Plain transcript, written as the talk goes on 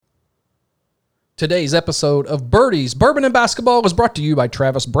Today's episode of Birdies, Bourbon and Basketball is brought to you by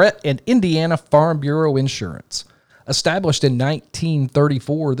Travis Brett and Indiana Farm Bureau Insurance. Established in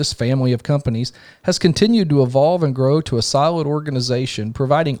 1934, this family of companies has continued to evolve and grow to a solid organization,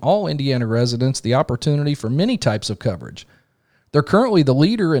 providing all Indiana residents the opportunity for many types of coverage. They're currently the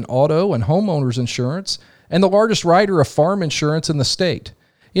leader in auto and homeowners insurance and the largest writer of farm insurance in the state.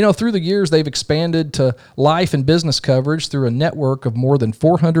 You know, through the years, they've expanded to life and business coverage through a network of more than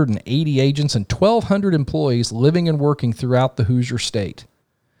 480 agents and 1,200 employees living and working throughout the Hoosier state.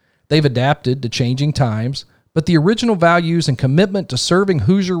 They've adapted to changing times, but the original values and commitment to serving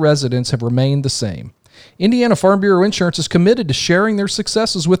Hoosier residents have remained the same. Indiana Farm Bureau Insurance is committed to sharing their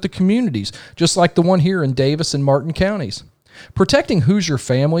successes with the communities, just like the one here in Davis and Martin counties. Protecting Hoosier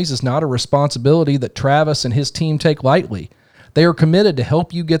families is not a responsibility that Travis and his team take lightly. They are committed to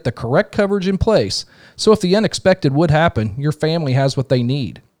help you get the correct coverage in place, so if the unexpected would happen, your family has what they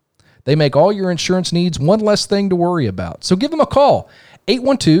need. They make all your insurance needs one less thing to worry about. So give them a call,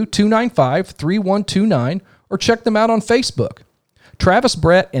 812-295-3129, or check them out on Facebook. Travis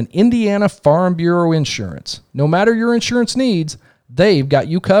Brett and Indiana Farm Bureau Insurance. No matter your insurance needs, they've got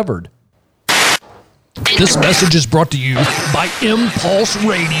you covered. This message is brought to you by Impulse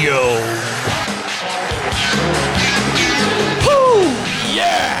Radio.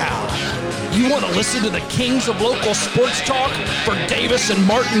 You want to listen to the kings of local sports talk for Davis and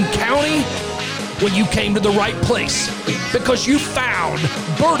Martin County? Well, you came to the right place because you found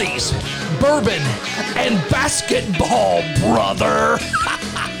Birdies, Bourbon, and Basketball, brother.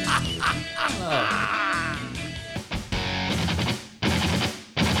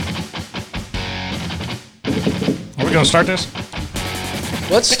 Are we going to start this?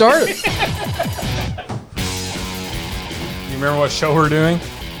 Let's start it. You remember what show we're doing?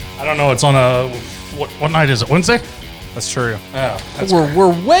 I don't know. It's on what night is it? Wednesday? That's true. Yeah. We're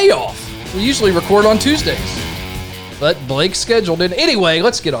way off. We usually record on Tuesdays, but Blake scheduled it. Anyway,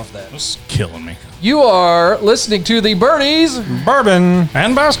 let's get off that. It's killing me. You are listening to the Birdies Bourbon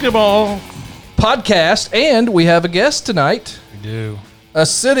And basketball. podcast, and we have a guest tonight, We do. a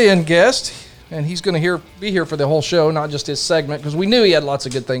sit-in guest, and he's going to be here for the whole show, not just his segment, because we knew he had lots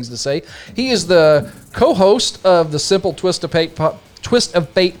of good things to say. He is the co-host of the Simple Twist of Fate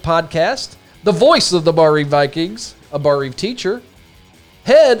podcast, the voice of the Bar Eve Vikings, a Bar Eve teacher,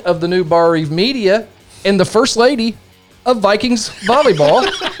 head of the new Bar Eve Media, and the first lady of Vikings volleyball,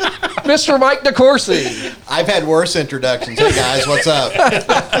 Mr. Mike DeCourcy. I've had worse introductions. Hey guys, what's up?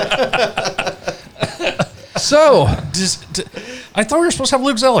 So, I thought we were supposed to have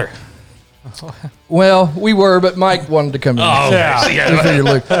Luke Zeller. well, we were, but Mike wanted to come in. Oh, Yeah. okay. We figured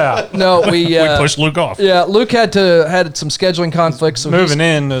Luke. No, we Pushed Luke off. Yeah, Luke had some scheduling conflicts. So Moving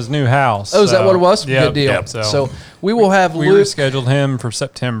in to his new house. Oh, is that what it was? Yeah. Good deal. Yep, So we will have we Luke. rescheduled him for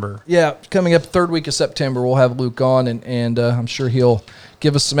September. Yeah, coming up third week of September, we'll have Luke on, and I'm sure he'll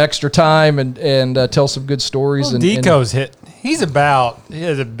give us some extra time and tell some good stories. Well, and Deco's hit. He has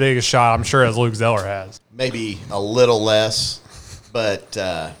the biggest shot, I'm sure, as Luke Zeller has. Maybe a little less, but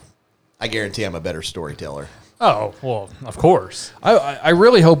I guarantee I'm a better storyteller. Oh, well, of course. I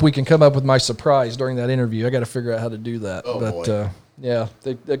really hope we can come up with my surprise during that interview. I got to figure out how to do that. Oh, but boy. yeah,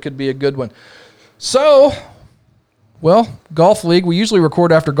 that could be a good one. So, well, Golf League. We usually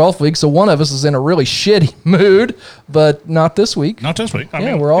record after Golf League, so one of us is in a really shitty mood, but not this week. Not this week.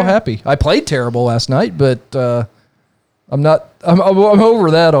 Yeah, we're all happy. I played terrible last night, but I'm not. I'm over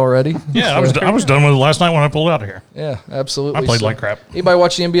that already. Yeah, I was done with it last night when I pulled out of here. Yeah, absolutely. I played like crap. Anybody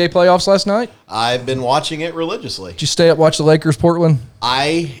watch the NBA playoffs last night? I've been watching it religiously. Did you stay up watch the Lakers Portland?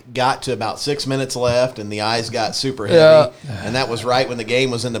 I got to about 6 minutes left, and the eyes got super Yeah. heavy, and that was right when the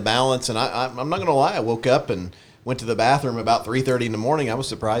game was in the balance. And I'm not going to lie, I woke up and went to the bathroom about 3:30 in the morning. I was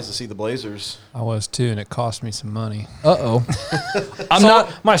surprised to see the Blazers. I was too, and it cost me some money. Uh-oh. I'm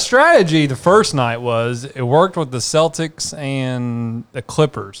not. My strategy the first night was it worked with the Celtics and the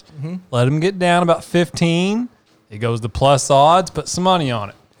Clippers. Let them get down about 15. It goes to plus odds. Put some money on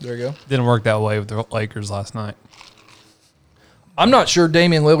it. There you go. Didn't work that way with the Lakers last night. I'm not sure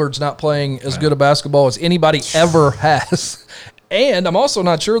Damian Lillard's not playing as good a basketball as anybody ever has. And I'm also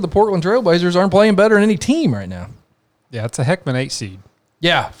not sure the Portland Trailblazers aren't playing better than any team right now. Yeah, it's a heck of an 8 seed.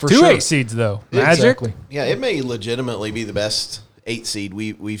 Yeah, for Two sure. 8 seeds though. Magic. Exactly. Yeah, it may legitimately be the best 8 seed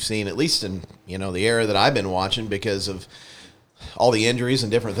we've seen, at least in the era that I've been watching, because of all the injuries and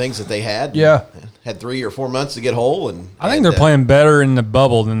different things that they had. Yeah. Had 3 or 4 months to get whole, and I think they're playing better in the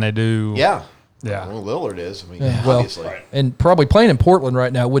bubble than they do. Yeah. Yeah. Well, Lillard is. I mean, Well, obviously. and probably playing in Portland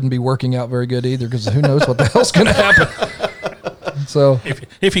right now wouldn't be working out very good either because who knows what the hell's going to happen. So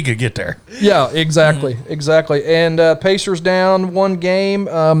if he could get there. yeah, exactly. And Pacers down one game.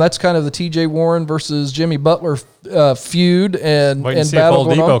 That's kind of the T.J. Warren versus Jimmy Butler feud and Wait and see if battle Old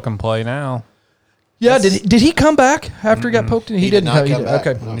going on. Depot can play now. Yeah, did he come back after he got poked in? He did not come back.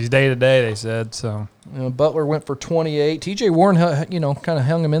 Okay. No. He's day to day, they said. So Butler went for 28. T.J. Warren, kind of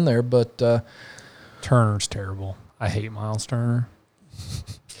hung him in there, but Turner's terrible. I hate Miles Turner.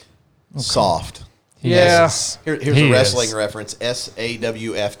 Soft. yeah, Here's He a wrestling is. reference.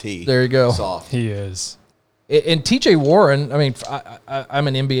 SAWFT. there you go. Soft. He is. And T.J. Warren, I mean, I'm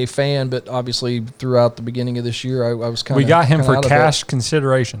an NBA fan, but obviously throughout the beginning of this year, I was kind of We got him for out of cash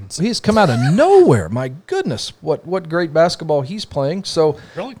considerations. it. He's come out of nowhere. My goodness, what great basketball he's playing. So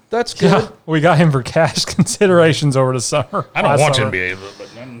Really? that's good. Yeah, we got him for cash considerations over the summer. I don't last watch summer. NBA, but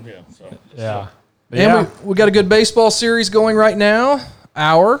yeah. So. Yeah. And Yeah. we got a good baseball series going right now.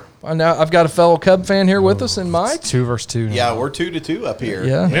 I've got a fellow Cub fan here with us, and Mike. 2 versus 2 now. Yeah, we're 2-2 up here.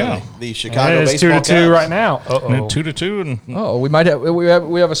 Yeah. Yeah. The Chicago It is baseball 2-2 Cubs. right now. And then Uh-oh. 2-2, and Oh,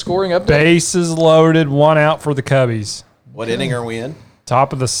 we have a scoring update. Bases loaded, 1 out for the Cubbies. What inning are we in?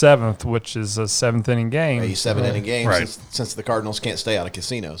 Top of the 7th, which is a 7th inning game. A 7-inning game Right. since the Cardinals can't stay out of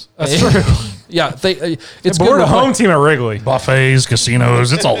casinos. That's true. Yeah, it's But good. we're the we're home team at Wrigley. buffets,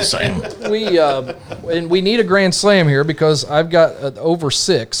 casinos, it's all the same. and we need a grand slam here because I've got over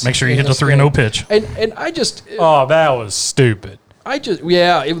 6. Make sure you in hit the this 3-0 game. pitch. And I just Oh, that was stupid.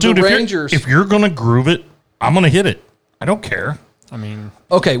 the Dude, Rangers. if you're going to groove it, I'm going to hit it. I don't care. I mean,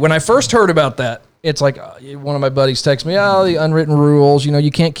 Okay, when I first heard about that, it's like one of my buddies texted me, "Oh, the unwritten rules,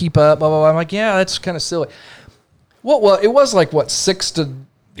 you can't keep up." Blah blah blah. I'm like, "Yeah, that's kind of silly." Well, it was like what 6-0,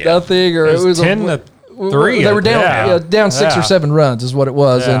 or It was 10 to 3, They were down, down 6 or Yeah. 7 runs is what it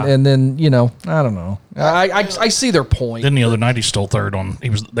was, Yeah. and then I don't know. I see their point. Then the other night he stole third on.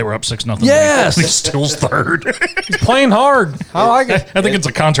 They were up 6-0. Yes! he steals third. he's playing hard. I like it. I think it's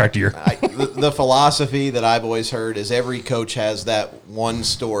a contract year. The philosophy that I've always heard is every coach has that one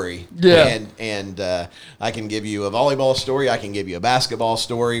story. Yeah. And I can give you a volleyball story. I can give you a basketball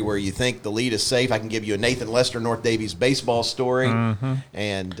story where you think the lead is safe. I can give you a Nathan Lester, North Davies baseball story.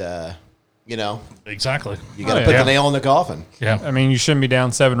 And, Exactly. you got to Oh, put yeah. the nail in the coffin. Yeah. I mean, you shouldn't be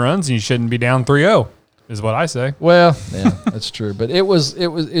down 7 runs and you shouldn't be down 3-0, is what I say. Well, yeah, that's true, but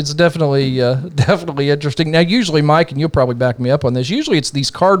it's definitely interesting. Now, usually, Mike, and you'll probably back me up on this. Usually, it's these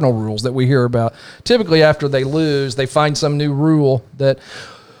cardinal rules that we hear about. Typically, after they lose, they find some new rule that.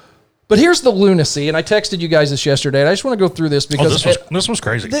 But here's the lunacy, and I texted you guys this yesterday, and I just want to go through this Oh, because this was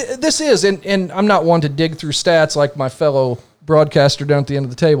crazy. this is, and I'm not one to dig through stats like my fellow broadcaster down at the end of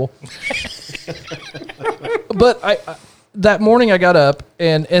the table. But I that morning I got up,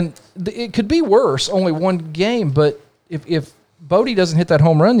 and it could be worse, only one game, but if Bodie doesn't hit that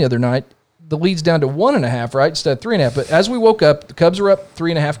home run the other night, the lead's down to 1.5, right, instead of 3.5. But as we woke up, the Cubs were up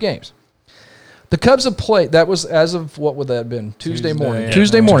 3.5 games. The Cubs have played, that was as of, what would that have been? Tuesday morning. yeah.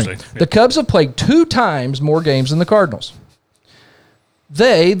 Tuesday morning. Tuesday, yeah. The Cubs have played 2 times more games than the Cardinals.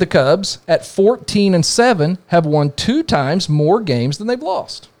 The Cubs, at 14-7, have won 2 times more games than they've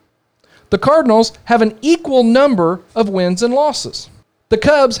lost. The Cardinals have an equal number of wins and losses. The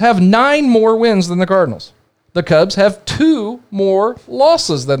Cubs have 9 more wins than the Cardinals. The Cubs have 2 more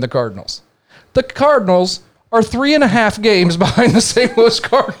losses than the Cardinals. The Cardinals are 3.5 games behind the St. Louis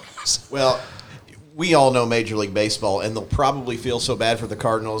Cardinals. Well, we all know Major League Baseball, and they'll probably feel so bad for the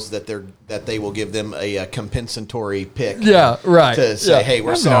Cardinals that they will give them a compensatory pick. Yeah, right. To say, Yeah. hey,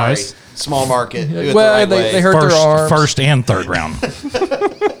 we're That's sorry, nice. small market. Do it Well, the right way. they hurt their arms. First and third round.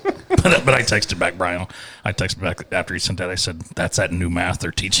 But I texted back Brian. I texted back after he sent that. I said, "That's that new math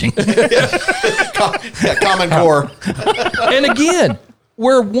they're teaching." Yeah, Common Core. And again,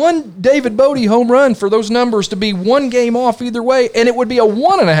 we're one David Bodie home run for those numbers to be 1 game off either way, and it would be a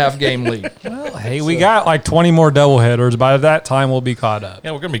 1.5 game lead. Well, hey, we got like 20 more doubleheaders. By that time, we'll be caught up.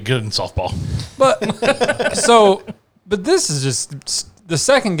 Yeah, we're gonna be good in softball. But this is just the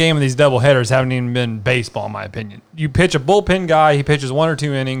second game of these doubleheaders haven't even been baseball, in my opinion. You pitch a bullpen guy, he pitches 1 or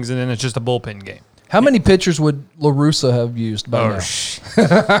 2 innings, and then it's just a bullpen game. How many pitchers would La Russa have used by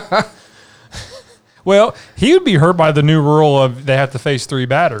now? Well, he would be hurt by the new rule of they have to face 3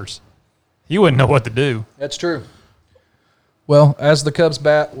 batters. He wouldn't know what to do. That's true. Well, as the Cubs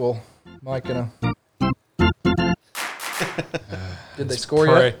bat, Mike and did they score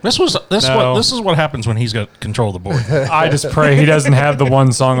Pray. yet? This is what happens when he's got control of the board. I just pray he doesn't have the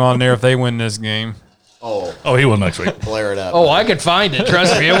one song on there if they win this game. Oh, He will next week. blare it up. Oh, I could find it.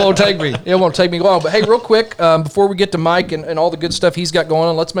 Trust me, it won't take me. It won't take me long. But hey, real quick, before we get to Mike and all the good stuff he's got going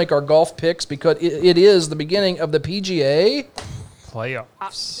on, let's make our golf picks because it is the beginning of the PGA.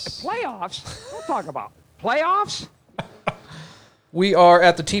 Playoffs. Playoffs? Don't talk about playoffs. We are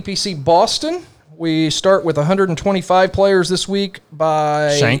at the TPC Boston. We start with 125 players this week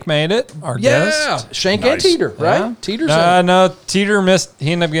by Shank made it. Our Yeah, guest. Shank Nice. and Teeter, right? Yeah. Teeter's in. No, Teeter missed.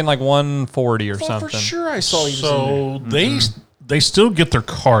 He ended up getting like 140 or I thought something. for sure I saw he was in there. So they still get their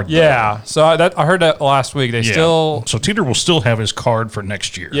card. though. Yeah. So I heard that last week. They Yeah. still. So Teeter will still have his card for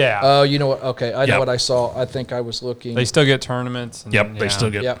next year. Yeah. Oh, you know what? Okay, I know Yep. what I saw. I think I was looking. They still get tournaments. And, Yep. They yeah. still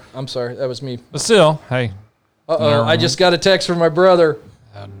get. Yep, I'm sorry. That was me. But still, hey. Uh-oh, I just got a text from my brother.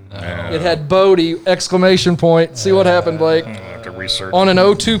 It had Bodie, exclamation point. See what happened, Blake. I have to research. On an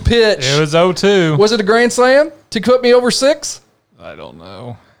 0-2 pitch. It was 0-2. Was it a grand slam to put me over 6? I don't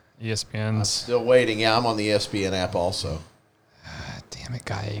know. ESPN's. Still waiting. Yeah, I'm on the ESPN app also. Damn it,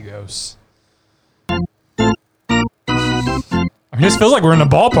 Gallegos. I mean, this feels like we're in the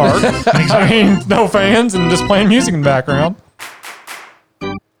ballpark. I mean, no fans and just playing music in the background.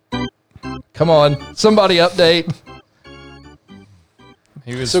 Come on, somebody update.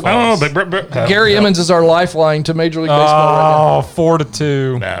 He was. So- I don't know, but Gary Emmons is our lifeline to Major League Baseball right Oh,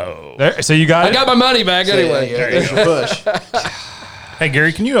 4-2. No. There, so you got now. I it? got my money back anyway. Yeah, there's your push. Hey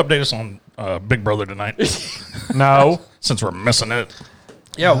Gary, can you update us on Big Brother tonight? No. Since we're missing it.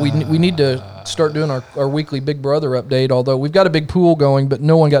 Yeah, we need to start doing our weekly Big Brother update, although we've got a big pool going, but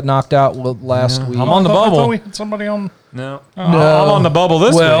no one got knocked out last week. I'm on the I thought bubble. we had somebody on. No. I'm on the bubble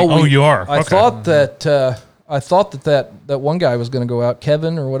this Well, week. Oh, you are. I Okay. thought that one guy was going to go out,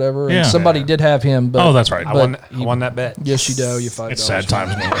 Kevin or whatever, and Yeah. somebody did have him. But, Oh, that's right. I won that bet. Yes, you do. You $5. It's sad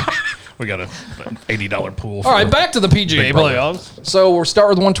times when we got a $80 pool. All right, back to the PGA Brother. playoffs. So we'll start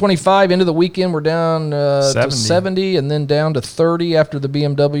with 125. Into the weekend, we're down to 70, and then down to 30 after the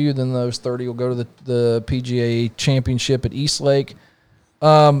BMW. Then those 30 will go to the PGA Championship at Eastlake.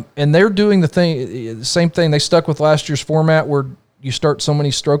 And they're doing the same thing. They stuck with last year's format where you start so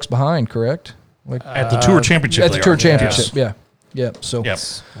many strokes behind, correct? Like At the Tour Championship. at the they Tour are. Championship, yeah. Yeah. So Yep.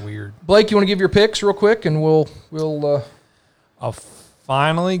 Weird. Blake, you want to give your picks real quick, and we'll I'll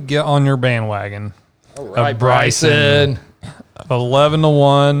finally get on your bandwagon. all right, Bryson.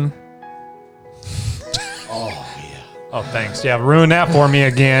 11-1. Oh, thanks. Yeah, ruined that for me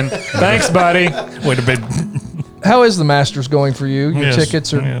again. Thanks, buddy. Wait a bit. How is the Masters going for you? Your Yes,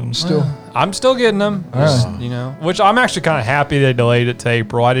 tickets are yeah. still. I'm still getting them. Just, which I'm actually kind of happy they delayed it to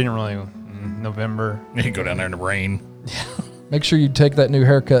April. I didn't really November. You can go down there in the rain. Make sure you take that new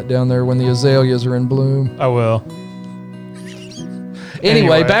haircut down there when the azaleas are in bloom. I will.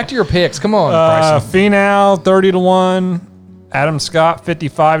 Anyway, back to your picks. Come on. Finau 30-1. Adam Scott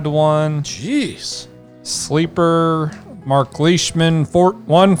 55-1. Jeez. Sleeper Mark Leishman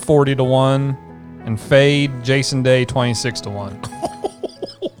 140-1. And Fade Jason Day 26-1.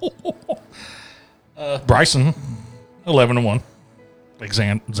 Bryson, 11-1.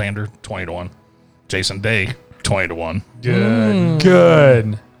 Xander, 20-1. Jason Day, 20-1.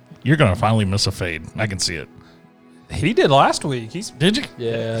 Good. You're gonna finally miss a fade. I can see it. He did last week. Did you?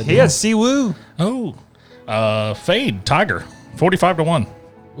 Yeah. He had Siwoo. Oh, fade Tiger, 45-1.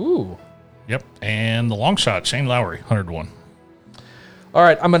 Ooh. Yep, and the long shot Shane Lowry, 100-1. All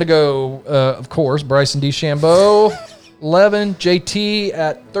right, I'm going to go, of course, Bryson DeChambeau, 11. JT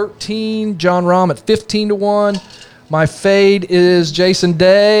at 13. John Rahm at 15-1. My fade is Jason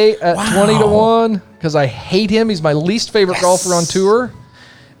Day at 20-1 because I hate him. He's my least favorite golfer on tour.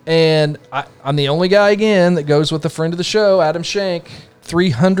 And I'm the only guy, again, that goes with a friend of the show, Adam Shank,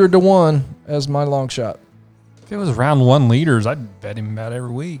 300-1 as my long shot. If it was round one leaders, I'd bet him about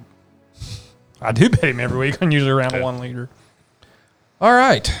every week. I do bet him every week. I'm usually around one leader. All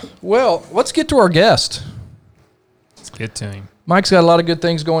right. Well, let's get to our guest. Let's get to him. Mike's got a lot of good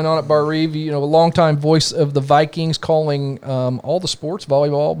things going on at Bar Reeve. You know, a longtime voice of the Vikings, calling all the sports,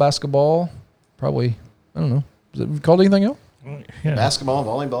 volleyball, basketball, probably, I don't know. Is it called anything else? Yeah. Basketball,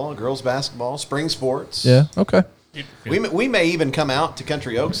 volleyball, girls basketball, spring sports. Yeah. Okay. We may even come out to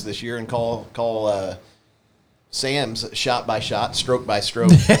Country Oaks this year and call Sam's shot by shot, stroke by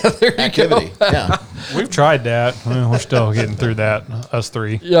stroke activity. Yeah. We've tried that. I mean, we're still getting through that, us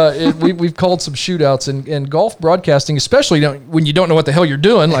three. Yeah, we've called some shootouts, and golf broadcasting, especially when you don't know what the hell you're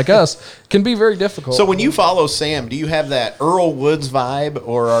doing, like us, can be very difficult. So when you follow Sam, do you have that Earl Woods vibe,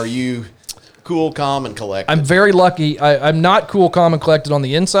 or are you cool, calm, and collected? I'm very lucky. I'm not cool, calm, and collected on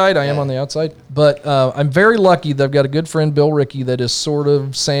the inside. I am on the outside. But I'm very lucky that I've got a good friend, Bill Rickey, that is sort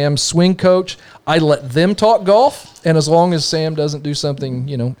of Sam's swing coach. I let them talk golf, and as long as Sam doesn't do something,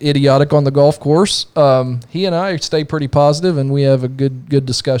 idiotic on the golf course, he and I stay pretty positive, and we have a good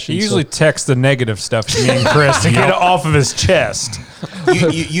discussion. He usually texts the negative stuff to me and Chris to get it off of his chest.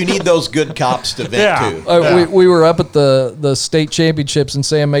 You need those good cops to vent Yeah. to. We were up at the state championships, and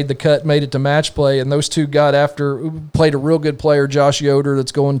Sam made the cut, made it to match play, and those two got after, played a real good player, Josh Yoder,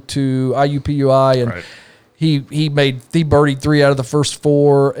 that's going to IUPUI, and Right. he birdied 3 out of the first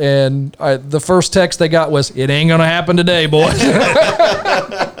 4, and the first text they got was, "It ain't gonna happen today, boys."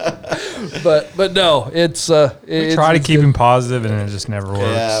 but no, it's Try to keep him positive, and it just never works.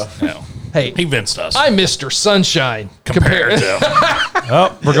 Yeah. No. Hey, He vinced us. I'm Mr. Sunshine. compared to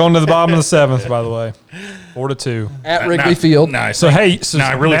Oh, we're going to the bottom of the 7th, by the way. 4-2. At Wrigley Field. Nice. So hey, so No,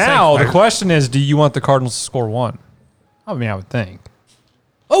 I really now think- the question is, do you want the Cardinals to score 1? I mean, I would think.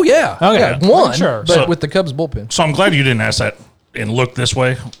 Oh yeah, Okay. yeah, one, Sure. but So- with the Cubs bullpen. So I'm glad you didn't ask that and look this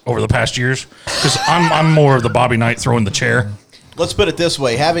way over the past years, because I'm more of the Bobby Knight throwing the chair. Let's put it this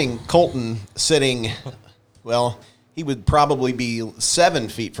way: having Colton sitting, well, he would probably be 7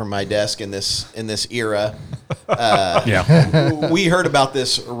 feet from my desk in this era. Yeah. We heard about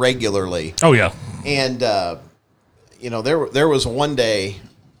this regularly, Oh yeah. and there was one day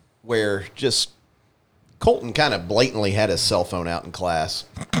where just Colton kind of blatantly had his cell phone out in class.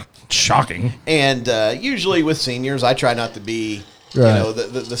 Shocking. And usually with seniors, I try not to be, Right.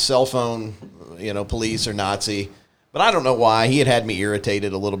 the cell phone, police or Nazi. But I don't know why. He had me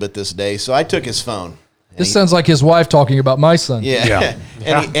irritated a little bit this day. So I took his phone. This sounds like his wife talking about my son. Yeah.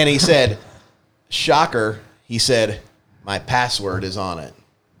 Yeah. and he said, shocker, he said, my password is on it.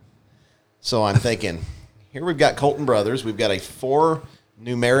 So I'm thinking, here we've got Colton Brothers. We've got a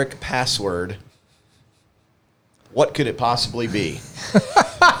 4-numeric password. What could it possibly be?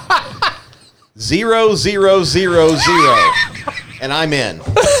 0000, and I'm in.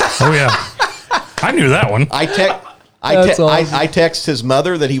 Oh yeah. I knew that one. That's awesome. I text his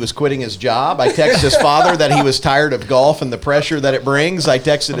mother that he was quitting his job. I text his father that he was tired of golf and the pressure that it brings. I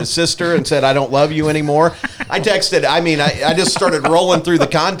texted his sister and said, I don't love you anymore. I just started rolling through the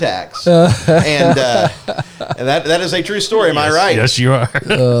contacts. And that is a true story. Am I right? Yes, you are.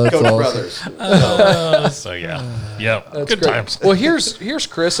 Coach awesome. Brothers. So yeah. Yep. That's Good great. times. Well, here's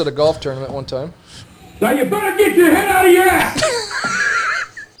Chris at a golf tournament one time. Now you better get your head out of your ass.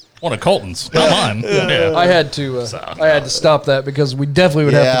 One of Colton's, not mine. Yeah. I had to stop that because we definitely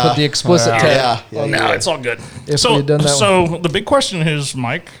would have to Yeah. put the explicit tag. Yeah. No, it's all good. If so, we had done that so the big question is,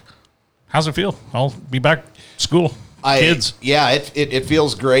 Mike, how's it feel? I'll be back school. Kids. Yeah, it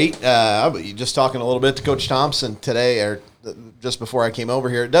feels great. Just talking a little bit to Coach Thompson today, or just before I came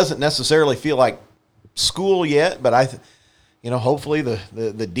over here, it doesn't necessarily feel like school yet, but hopefully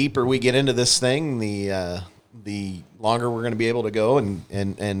the deeper we get into this thing, the longer we're going to be able to go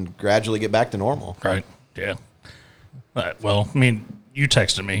and gradually get back to normal. Right. Yeah. Well, I mean, you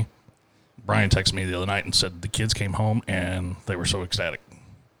texted me. Brian texted me the other night and said the kids came home and they were so ecstatic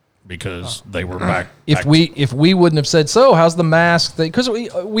because they were back. If we wouldn't have said, so how's the mask thing? Because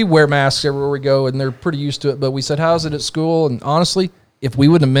we wear masks everywhere we go and they're pretty used to it. But we said, how's it at school? And honestly, if we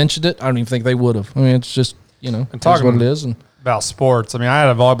wouldn't have mentioned it, I don't even think they would have. I mean, it's just, it is talking what it is. And About sports. I mean, I had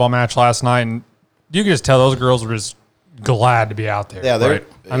a volleyball match last night, and you could just tell those girls were just glad to be out there. Yeah, they're Right.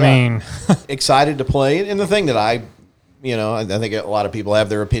 I mean, excited to play. And the thing that I think a lot of people have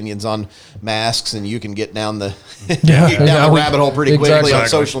their opinions on masks, and you can get down the rabbit hole pretty quickly on Exactly.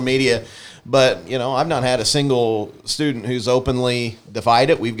 social media. But I've not had a single student who's openly defied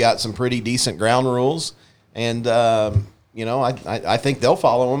it. We've got some pretty decent ground rules, and I think they'll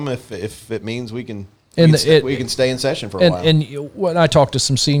follow them if it means we can. We can stay in session for a while. And when I talked to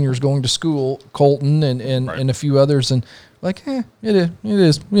some seniors going to school, Colton and a few others, and like, it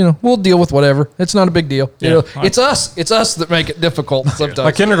is. We'll deal with whatever. It's not a big deal. Yeah. It's us that make it difficult sometimes.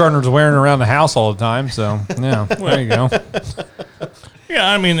 my kindergartner's wearing it around the house all the time. So, yeah, there you go. Yeah,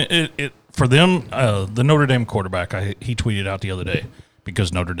 I mean, it for them, the Notre Dame quarterback, he tweeted out the other day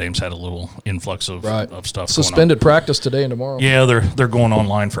because Notre Dame's had a little influx of stuff Suspended practice today and tomorrow. going on. Yeah, they're going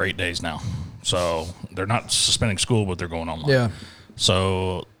online for 8 days now. So they're not suspending school, but they're going online. Yeah.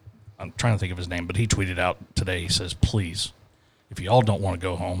 So I'm trying to think of his name, but he tweeted out today. He says, please, if you all don't want to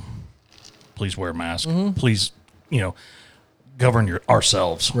go home, please wear a mask. Mm-hmm. Please, govern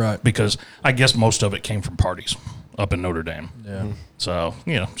ourselves. Right. Because I guess most of it came from parties up in Notre Dame. Yeah. So,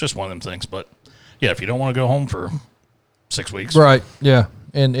 just one of them things. But, yeah, if you don't want to go home for 6 weeks. Right. Yeah.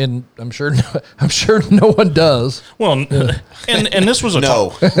 And I'm sure no one does. Well, and this was a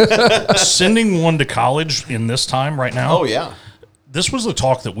No. talk. Sending one to college in this time right now. Oh yeah. This was the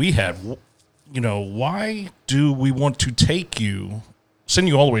talk that we had. Why do we want to send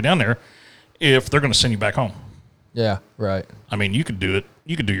you all the way down there if they're going to send you back home? Yeah. Right. I mean, you could do it.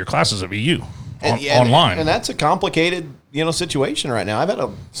 You could do your classes at VU online, online. and that's a complicated situation right now. I've had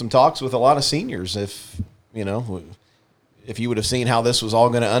some talks with a lot of seniors. If if you would have seen how this was all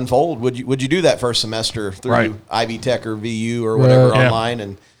going to unfold, would you do that first semester through Right. Ivy Tech or VU or whatever Right. Yeah. online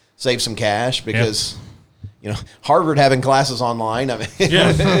and save some cash? Because Harvard having classes online, I mean,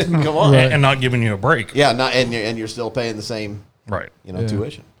 Yeah. come on, And not giving you a break. yeah, not and you're still paying the same Right.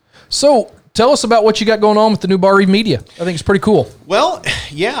 tuition. So tell us about what you got going on with the new Bar Eve Media. I think it's pretty cool. Well,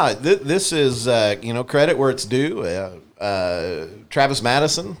 yeah, this is credit where it's due. Travis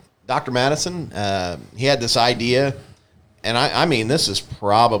Madison, Dr. Madison, he had this idea, and I mean, this is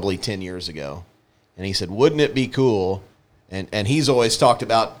probably 10 years ago, and he said, "Wouldn't it be cool?" And he's always talked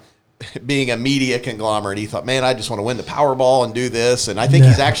about being a media conglomerate. He thought, "Man, I just want to win the Powerball and do this." And I think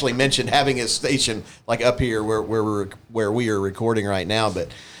he's actually mentioned having his station like up here where we are recording right now,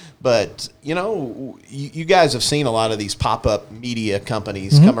 But you guys have seen a lot of these pop-up media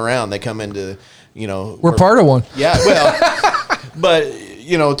companies come around. They come into, We're part of one. yeah, well, but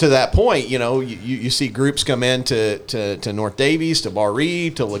to that point, you see groups come in to North Davies, to Bar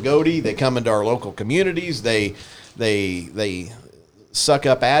Eve, to Lagodi. They come into our local communities. They suck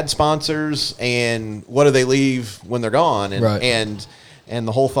up ad sponsors, and what do they leave when they're gone? And Right. and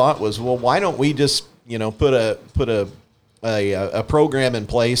the whole thought was, well, why don't we just put a program in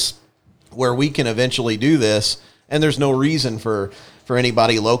place where we can eventually do this, and there's no reason for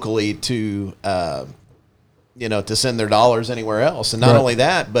anybody locally to to send their dollars anywhere else. And not Right. only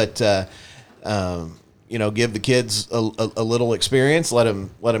that, but give the kids a little experience, let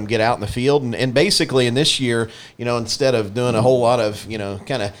them get out in the field, and basically in this year, instead of doing a whole lot of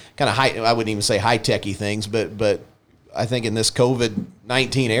kind of high, I wouldn't even say high techy things, but I think in this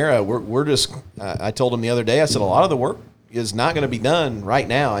COVID-19 era, we're just. I told him the other day, I said a lot of the work is not going to be done right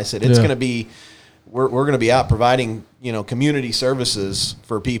now. I said it's going to be. We're going to be out providing community services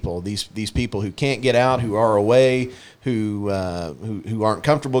for people. These people who can't get out, who are away, who aren't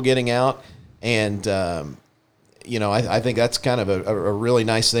comfortable getting out, and I think that's kind of a really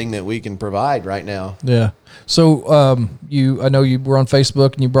nice thing that we can provide right now. Yeah. So I know you were on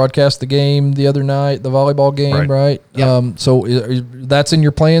Facebook and you broadcast the game the other night, the volleyball game, right? Yep. So that's in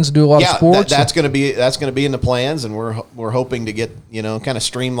your plans to do a lot of sports? That's going to be in the plans, and we're hoping to get kind of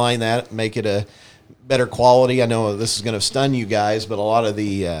streamline that, make it a better quality. I know this is going to stun you guys, but a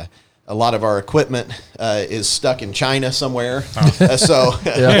lot of our equipment is stuck in China somewhere.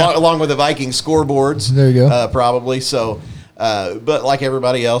 Along with the Viking scoreboards, There you go. probably. So, but like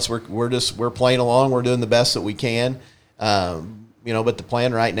everybody else, we're playing along. We're doing the best that we can. But the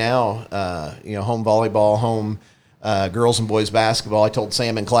plan right now, home volleyball, home girls and boys basketball. I told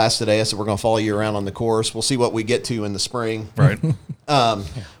Sam in class today, I said, we're going to follow you around on the course. We'll see what we get to in the spring. Right.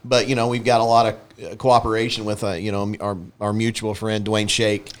 But we've got a lot of cooperation with our mutual friend Dwayne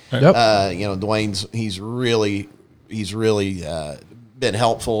Shake. Yep. Dwayne's he's really been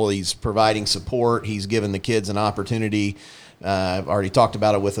helpful. He's providing support. He's given the kids an opportunity. I've already talked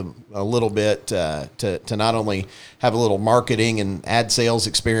about it with him a little bit to not only have a little marketing and ad sales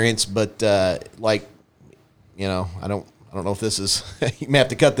experience, but I don't know if this is you may have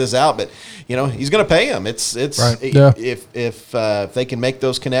to cut this out, but he's going to pay them. It's Right. Yeah. If they can make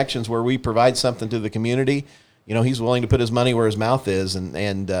those connections where we provide something to the community, he's willing to put his money where his mouth is,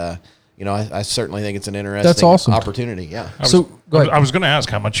 and I certainly think it's an interesting That's awesome. opportunity. Yeah. So go ahead. I was going to ask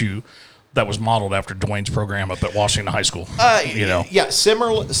how much that was modeled after Dwayne's program up at Washington High School. Yeah,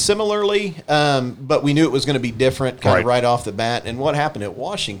 similarly, but we knew it was going to be different kind of right off the bat. And what happened at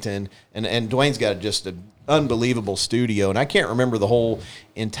Washington, and Dwayne's got just an unbelievable studio, and I can't remember the whole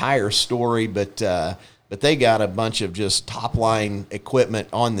entire story, but they got a bunch of just top line equipment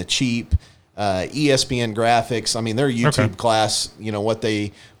on the cheap. ESPN graphics. I mean, their YouTube class, what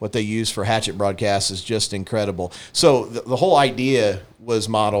they use for Hatchet broadcasts is just incredible. So the whole idea was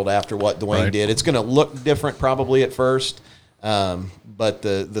modeled after what Dwayne did. It's going to look different probably at first, but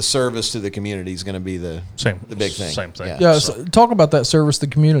the service to the community is going to be the big thing. Same thing. Yeah. So talk about that service to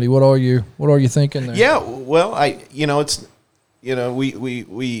the community. What are you thinking there? Yeah. Well, it's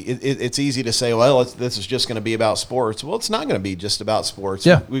it's easy to say, well, this is just going to be about sports. Well, it's not going to be just about sports.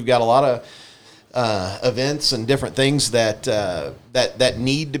 Yeah. We've got a lot of events and different things that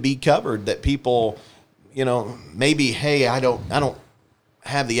need to be covered that people, maybe, hey, I don't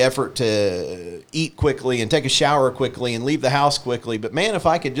have the effort to eat quickly and take a shower quickly and leave the house quickly. But man, if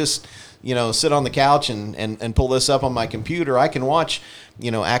I could just, sit on the couch and pull this up on my computer, I can watch,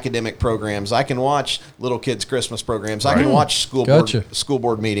 academic programs. I can watch little kids' Christmas programs. I can watch school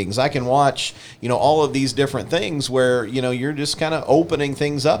board meetings. I can watch, all of these different things where, you're just kind of opening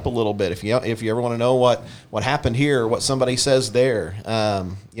things up a little bit. If you ever want to know what happened here, what somebody says there,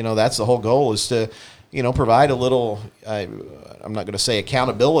 that's the whole goal is to, provide a little, I'm not going to say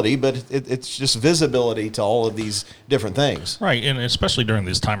accountability, but it's just visibility to all of these different things. Right, and especially during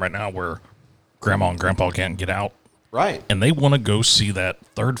this time right now where grandma and grandpa can't get out. Right. And they want to go see that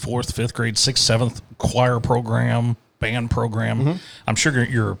 3rd, 4th, 5th grade, 6th, 7th choir program, band program. I'm sure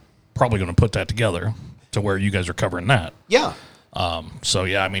you're probably going to put that together to where you guys are covering that. Yeah. So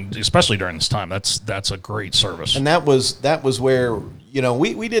yeah, I mean, especially during this time, that's a great service. And that was where,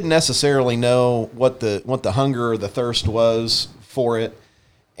 we didn't necessarily know what the hunger or the thirst was for it.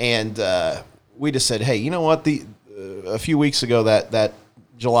 And we just said, hey, you know what, a few weeks ago, that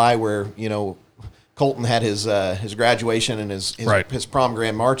July where, Colton had his graduation and his prom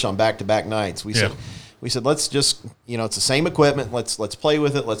grand march on back-to-back nights. We said, let's just, it's the same equipment. Let's play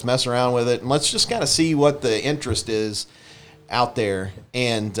with it. Let's mess around with it. And let's just kind of see what the interest is out there.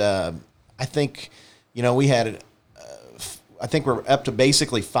 And I think, we had, I think we're up to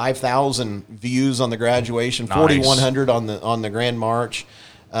basically 5,000 views on the graduation, nice. 4,100 on the grand march.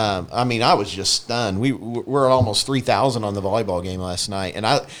 I mean, I was just stunned. We're at almost 3,000 on the volleyball game last night, and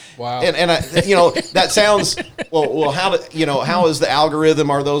wow. And I, that sounds well. How is the algorithm?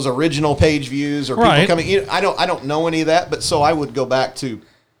 Are those original page views or people coming? I don't know any of that, but so I would go back to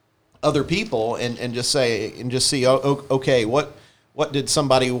other people and just see, okay, what did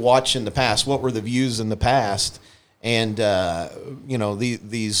somebody watch in the past? What were the views in the past? And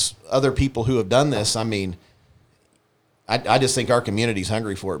these other people who have done this, I mean. I just think our community's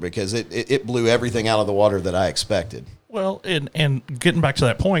hungry for it because it blew everything out of the water that I expected. Well, and getting back to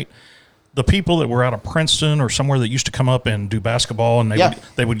that point, the people that were out of Princeton or somewhere that used to come up and do basketball, and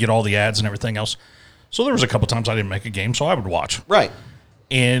they would get all the ads and everything else. So there was a couple times I didn't make a game, so I would watch. Right.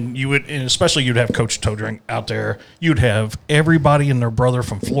 And especially you'd have Coach Todrink out there. You'd have everybody and their brother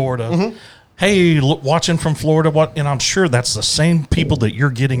from Florida. Mm-hmm. Hey, watching from Florida, and I'm sure that's the same people that you're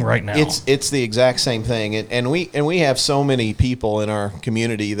getting right now. It's the exact same thing, and we have so many people in our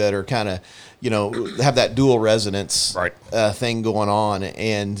community that are kind of, have that dual residence thing going on,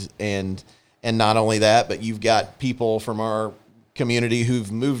 and not only that, but you've got people from our community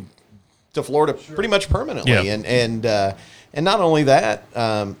who've moved to Florida pretty much permanently, and not only that,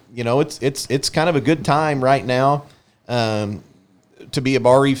 it's kind of a good time right now. To be a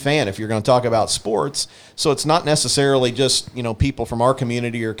Bar Eve fan, if you're going to talk about sports. So it's not necessarily just, people from our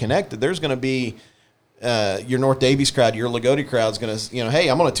community are connected. There's going to be your North Davies crowd, your Lagodi crowd's going to, hey,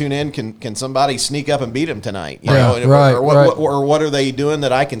 I'm going to tune in. Can somebody sneak up and beat them tonight? Or what are they doing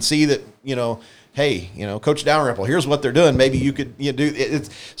that I can see that, hey, Coach Dalrymple, here's what they're doing. Maybe you could do it.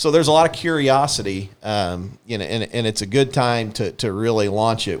 So there's a lot of curiosity, and it's a good time to really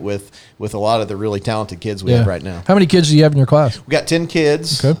launch it with a lot of the really talented kids we have right now. How many kids do you have in your class? We got 10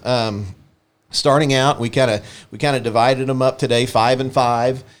 kids. Okay. Starting out, we kind of divided them up today, 5 and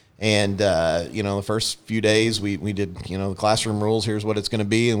 5. And, the first few days we did, the classroom rules, here's what it's going to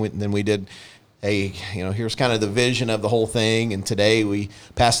be. And then we did, hey, here's kind of the vision of the whole thing. And today we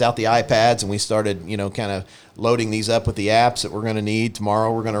passed out the iPads and we started, kind of loading these up with the apps that we're going to need.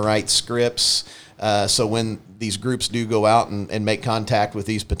 Tomorrow we're going to write scripts. So when these groups do go out and make contact with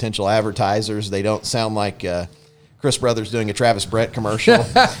these potential advertisers, they don't sound like Chris Brothers doing a Travis Brett commercial.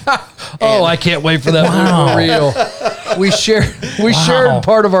 I can't wait for that blooper reel. We shared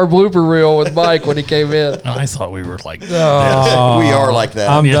part of our blooper reel with Mike when he came in. I thought we were like we are like that.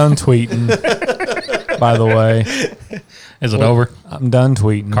 I'm done tweeting, by the way. Is it over? I'm done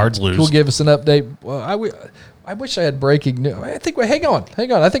tweeting. Cards lose. Who'll give us an update? Well, I wish I had breaking news. I think. Hang on.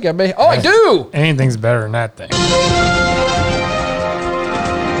 I think I may. Oh, I do. Anything's better than that thing.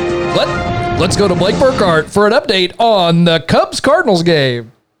 Let's go to Blake Burkhart for an update on the Cubs-Cardinals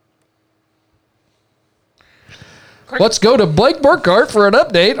game. Let's go to Blake Burkhart for an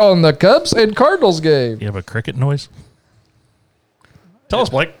update on the Cubs and Cardinals game. You have a cricket noise? Tell us,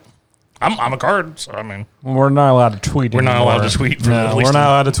 Blake. I'm a Card, so I mean. We're not allowed to tweet We're anymore. not allowed to tweet. No, we're not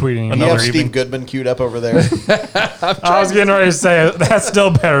allowed to tweet anymore. You have Another Steve evening. Goodman queued up over there. I was getting ready to say, that's still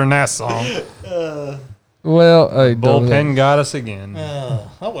better than that song. Well, I don't know. Bullpen got us again. Oh,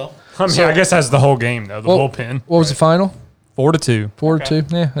 well. I mean, I guess that's the whole game, though, the bullpen. What was the final? 4-2.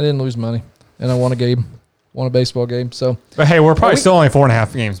 4-2. Yeah, I didn't lose money. And I won a game. Won a baseball game. So, But hey, we're probably still only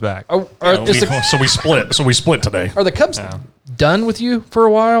 4.5 games back. So we split. So we split today. Are the Cubs done with you for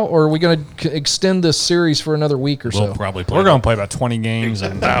a while, or are we going to extend this series for another week or We'll so? probably play. We're going to play about 20 games.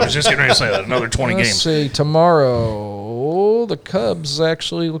 And I was just getting ready to say that. Another 20 Let's games. see. Tomorrow, the Cubs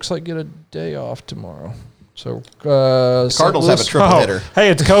actually looks like get a day off tomorrow. So Cardinals have a triple hitter. Hey,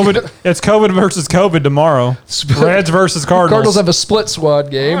 it's COVID. It's COVID versus COVID tomorrow. Reds versus Cardinals. Cardinals have a split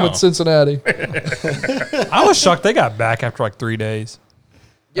squad game Wow. with Cincinnati. I was shocked they got back after like 3 days.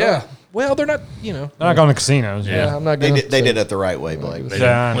 Yeah. Well, they're not. You know. They're not going to casinos. Yeah, I'm not They going. did it the right way, Blake.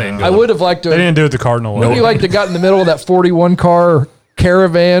 Yeah, I know. I would have liked to. They didn't do it the Cardinal way. Would you like to got in the middle of that 41 car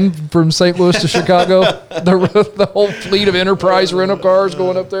caravan from St. Louis to Chicago? The whole fleet of Enterprise rental cars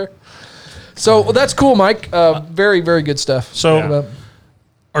going up there. So well, that's cool, Mike. Very, very good stuff. So,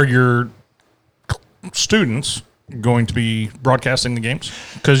 are your students going to be broadcasting the games?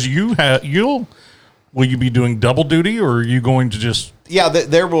 Because will you be doing double duty, or are you going to just? Yeah,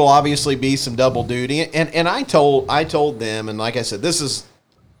 there will obviously be some double duty, and I told them, and like I said, this is,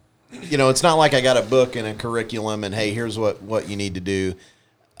 it's not like I got a book and a curriculum, and hey, here's what you need to do.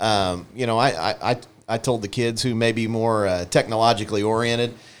 I told the kids who may be more technologically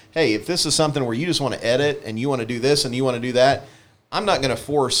oriented, hey, if this is something where you just want to edit and you want to do this and you want to do that, I'm not going to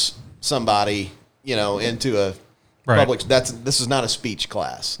force somebody, into a public. This is not a speech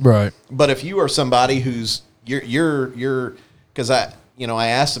class, Right. But if you are somebody who's you're because I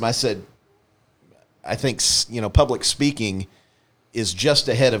asked him, I said, I think public speaking is just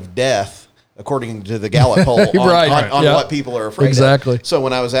ahead of death according to the Gallup poll on Yeah. what people are afraid Exactly. of. So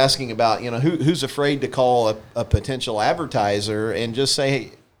when I was asking about who's afraid to call a potential advertiser and just say,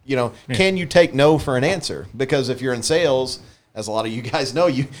 hey, can you take no for an answer? Because if you're in sales, as a lot of you guys know,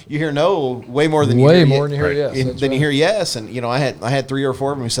 you hear no way more than you hear yes. than That's you right. hear yes. And I had 3 or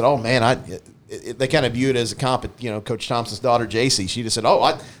 4 of them who said, "Oh man, they kind of view it as a comp." Coach Thompson's daughter JC, she just said,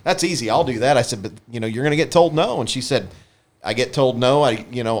 "Oh, that's easy. I'll do that." I said, "But you're going to get told no." And she said, "I get told no.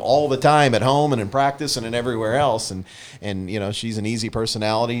 All the time at home and in practice and in everywhere else." And she's an easy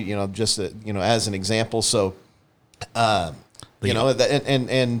personality. Just as an example. So. That's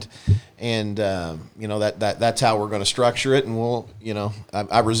how we're going to structure it, and we'll,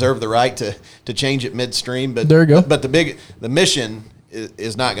 I reserve the right to change it midstream, but There you go. But the mission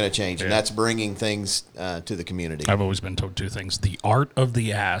is not going to change, and that's bringing things to the community. I've always been told 2 things: the art of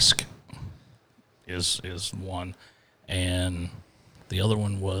the ask is one, and the other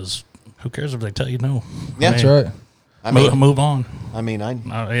one was, who cares if they tell you no? Yeah, That's right. I mean, Move on.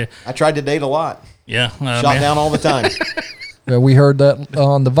 I tried to date a lot, Yeah, shot down all the time. Yeah, we heard that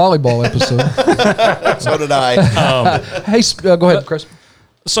on the volleyball episode. So did I. Hey, go ahead, Chris.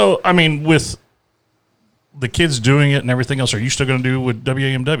 So, with the kids doing it and everything else, are you still going to do with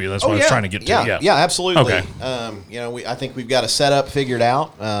WAMW? That's what I was trying to get to. Yeah, absolutely. Okay. I think we've got a setup figured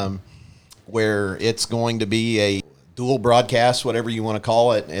out where it's going to be a dual broadcast, whatever you want to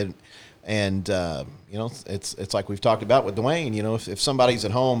call it, and it's like we've talked about with Dwayne. If somebody's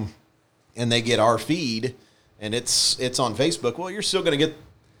at home and they get our feed and it's on Facebook, well, you're still going to get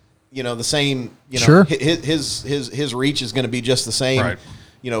the same. Sure. His reach is going to be just the same. Right.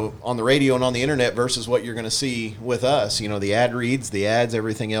 On the radio and on the internet versus what you're going to see with us. The ad reads, the ads,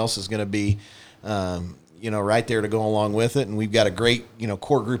 everything else is going to be, right there to go along with it. And we've got a great,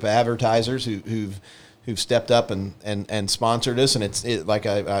 core group of advertisers who've stepped up and sponsored us. And it's like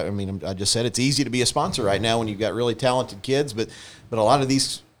I just said, it's easy to be a sponsor right now when you've got really talented kids. But a lot of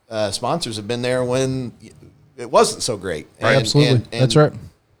these sponsors have been there when it wasn't so great. Right. Absolutely. That's right.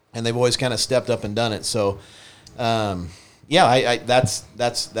 And they've always kind of stepped up and done it. So. That's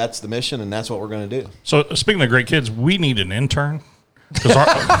the mission, and that's what we're going to do. So, speaking of great kids, we need an intern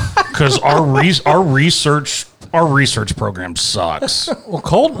because our research program sucks. Well,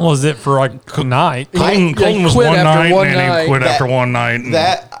 Colton was it for like a night. Colton was quit one after night, one and night. he quit after one night. And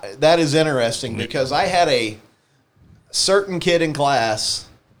That is interesting because I had a certain kid in class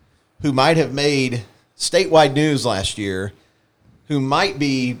who might have made statewide news last year, who might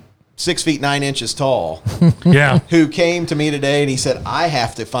be 6 feet 9 inches tall, yeah. who came to me today and he said, "I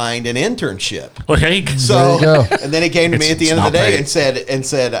have to find an internship." Well, hey, So, There you go. and then he came to me at the end of the It's not day paid. and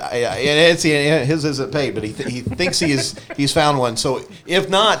said, his isn't paid, but he thinks he's found one. So if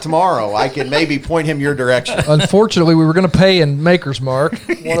not tomorrow, I can maybe point him your direction. Unfortunately, we were going to pay in Maker's Mark,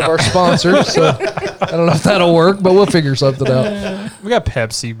 one of our sponsors. So I don't know if that'll work, but we'll figure something out. We got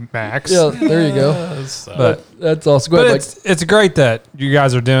Pepsi Max. Yeah, there you go. But That's awesome. Go But ahead, Mike. it's great that you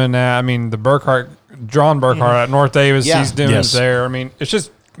guys are doing that. I mean, the John Burkhart at North Davis, Yeah. he's doing Yes. it there. I mean, it's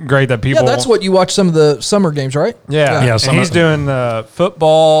just great that people. Yeah, that's what you watch some of the summer games, right? Yeah, Yeah, and some he's of- doing the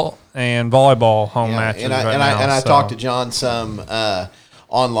football and volleyball home Yeah, matches and I right and now. I so. talked to John some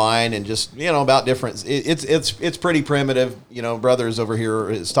online and just about different. It's pretty primitive. Brothers over here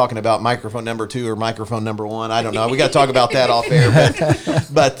is talking about microphone number 2 or microphone number 1. I don't know. We got to talk about that off air.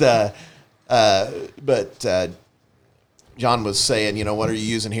 But John was saying, what are you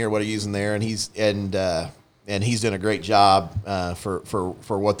using here? What are you using there? And he's doing a great job for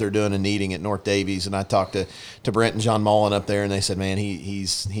what they're doing and needing at North Davies. And I talked to Brent and John Mullen up there, and they said, man, he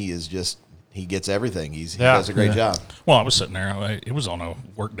is just he gets everything. He does a great job. Well, I was sitting there. It was on a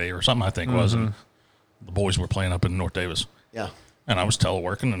work day or something, I think it was, and the boys were playing up in North Davis. Yeah. And I was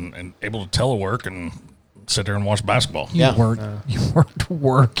teleworking and able to telework and sit there and watch basketball. You weren't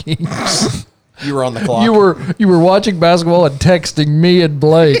working. You were on the clock. You were watching basketball and texting me and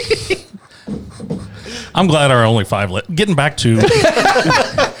Blake. I'm glad our only 5 getting back to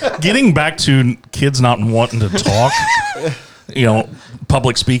kids not wanting to talk,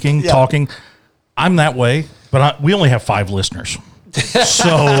 public speaking, talking. I'm that way, but we only have 5 listeners.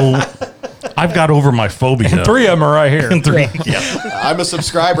 So I've got over my phobia. And 3 of them are right here. And 3. Yeah. I'm a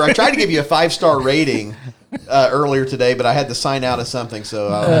subscriber. I tried to give you a 5-star rating earlier today, but I had to sign out of something, so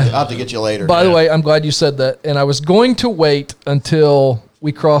I'll have to get you later. By the way, I'm glad you said that. And I was going to wait until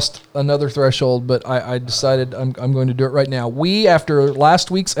we crossed another threshold, but I decided I'm going to do it right now. We, after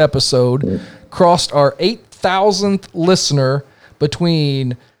last week's episode, crossed our 8,000th listener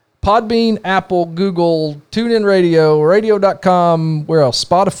between Podbean, Apple, Google, TuneIn Radio, radio.com, where else?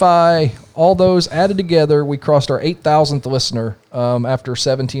 Spotify, all those added together, we crossed our 8,000th listener after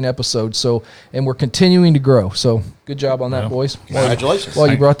 17 episodes. So, and we're continuing to grow. So, good job on that, boys. Congratulations. Well,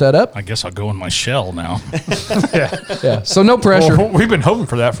 you brought that up. I guess I'll go in my shell now. Yeah. So, no pressure. Well, we've been hoping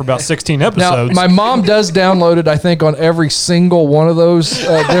for that for about 16 Now, episodes. my mom does download it, I think, on every single one of those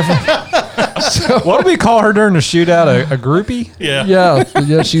different. What do we call her during the shootout? A groupie? Yeah.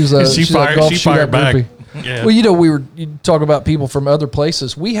 Yeah. She was a She she's a fired- golf she fired shootout back. groupie. Yeah. Well, you talk about people from other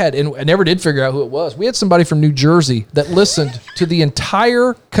places. We had, and I never did figure out who it was. We had somebody from New Jersey that listened to the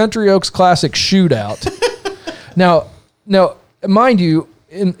entire Country Oaks Classic shootout. Now, mind you,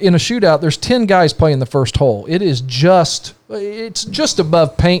 in a shootout, there's 10 guys playing the first hole. It's just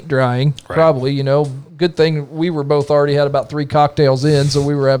above paint drying, probably. Good thing we were both already had about 3 cocktails in, so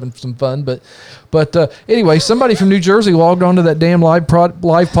we were having some fun. But anyway, somebody from New Jersey logged onto that damn live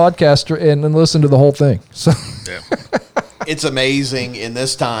podcast and listened to the whole thing. So It's amazing in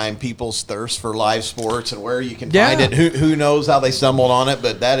this time people's thirst for live sports and where you can Yeah. find it. Who knows how they stumbled on it,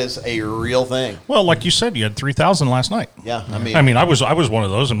 but that is a real thing. Well, like you said, you had 3,000 last night. Yeah, I mean, I was one of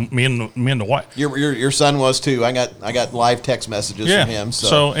those, and me and the wife. your son was too. I got live text messages from him.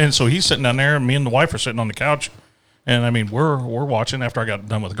 So he's sitting down there, and me and the wife are sitting on the couch, and I mean we're watching after I got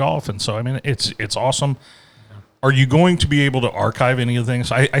done with golf, and so I mean it's awesome. Are you going to be able to archive any of the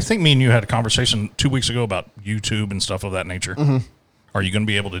things? I think me and you had a conversation 2 weeks ago about YouTube and stuff of that nature. Mm-hmm. Are you going to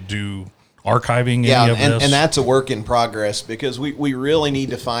be able to do archiving any of this? And that's a work in progress because we really need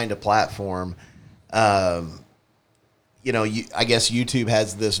to find a platform. I guess YouTube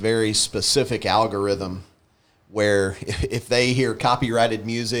has this very specific algorithm where if they hear copyrighted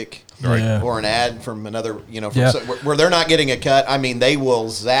music or an ad from another, where they're not getting a cut, I mean, they will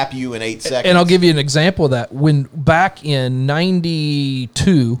zap you in 8 seconds. And I'll give you an example of that. When back in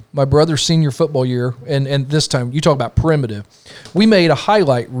 92, my brother's senior football year, and this time, you talk about primitive, we made a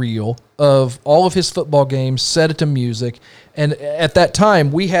highlight reel of all of his football games, set it to music. And at that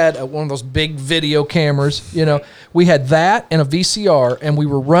time, we had one of those big video cameras. We had that and a VCR, and we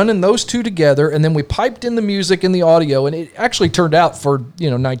were running those two together, and then we piped in the music and the audio, and it actually turned out for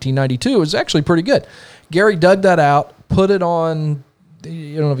 1992. It was actually pretty good. Gary dug that out, put it on. I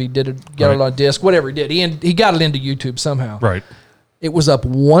don't know if he did it, got it on disc, whatever he did. He got it into YouTube somehow. Right. It was up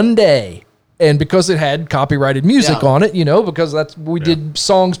one day. And because it had copyrighted music on it, because we did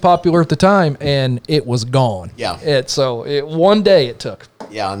songs popular at the time, and it was gone. Yeah. One day it took.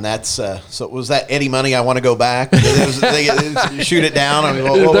 Yeah, and that's so was that Eddie Money? I want to go back. They shoot it down. I mean,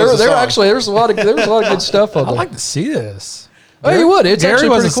 what was the song? There's a lot of good stuff on I'd there. like to see this. Oh, you would. It's Gary actually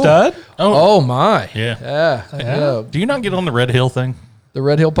was pretty a cool. stud. Oh my. Yeah. Do you not get on the Red Hill thing? The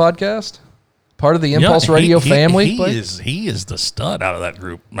Red Hill podcast, part of the Impulse Radio family. He is the stud out of that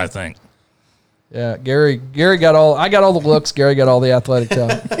group, I think. Yeah, Gary got all. I got all the looks. Gary got all the athletic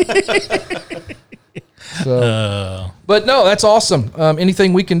talent. But no, that's awesome.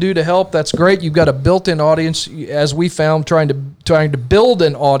 Anything we can do to help, that's great. You've got a built-in audience, as we found, trying to build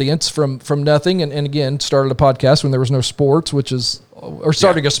an audience from nothing. And again, started a podcast when there was no sports,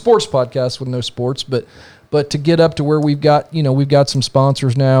 starting a sports podcast with no sports, but to get up to where we've got some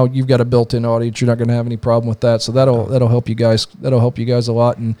sponsors now, you've got a built-in audience. You're not going to have any problem with that. So that'll help you guys. That'll help you guys a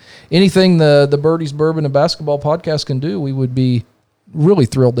lot. And anything the Birdies, Bourbon, and Basketball podcast can do, we would be really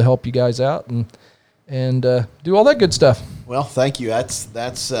thrilled to help you guys out and do all that good stuff. Well, thank you. That's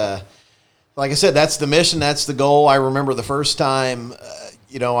like I said, that's the mission. That's the goal. I remember the first time,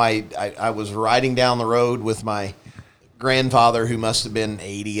 I was riding down the road with my grandfather, who must have been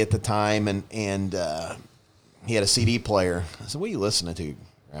 80 at the time, and he had a CD player. I said, "What are you listening to,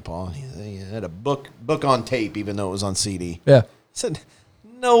 Grandpa?" And he had a book on tape, even though it was on CD. Yeah. I said,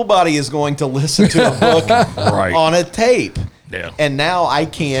 nobody is going to listen to a book Right. on a tape. Yeah. And now I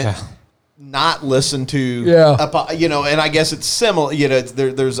can't not listen to, and I guess it's similar,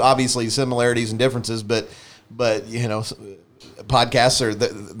 there's obviously similarities and differences, but podcasts are,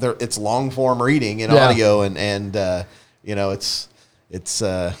 it's long form reading and audio and it's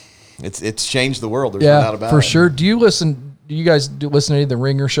changed the world. There's no doubt about it. for sure. Do you guys listen to any of the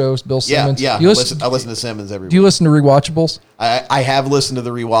Ringer shows, Bill Simmons? Yeah. I listen to Simmons every week. Do you listen to Rewatchables? I have listened to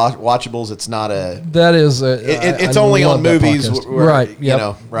the Rewatchables. It's not a. That is It's I only love on that movies, podcast. right?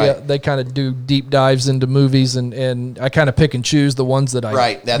 Right. Yeah, they kind of do deep dives into movies, and I kind of pick and choose the ones that I.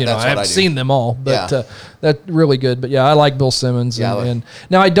 Right. That's I what haven't I do. seen them all, but that's really good. But yeah, I like Bill Simmons, and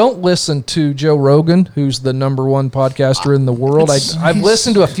now I don't listen to Joe Rogan, who's the #1 podcaster in the world. I've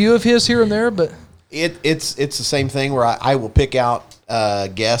listened to a few of his here and there, but it's the same thing where I will pick out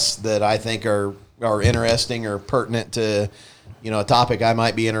guests that I think are interesting or pertinent to a topic I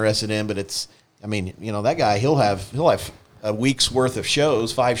might be interested in. But that guy he'll have a week's worth of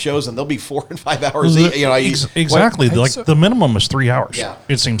shows, 5 shows, and they'll be 4 and 5 hours. Exactly. The minimum is 3 hours. Yeah.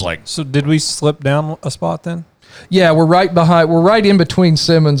 It seems like. So did we slip down a spot then? yeah, we're right in between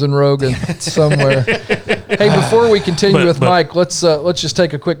Simmons and Rogan somewhere. Hey, before we continue with Mike, let's just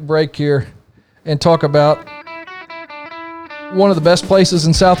take a quick break here and talk about one of the best places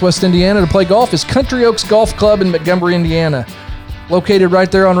in Southwest Indiana to play golf is Country Oaks Golf Club in Montgomery, Indiana. Located right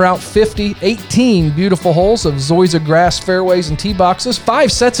there on Route 50, 18 beautiful holes of Zoysia grass fairways and tee boxes,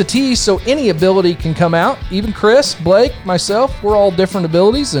 5 sets of tees, so any ability can come out. Even Chris, Blake, myself, we're all different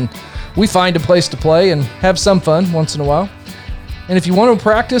abilities, and we find a place to play and have some fun once in a while. And if you want to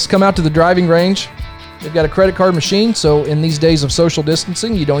practice, come out to the driving range. They've got a credit card machine, so in these days of social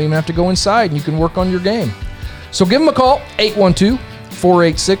distancing, you don't even have to go inside, and you can work on your game. So give them a call,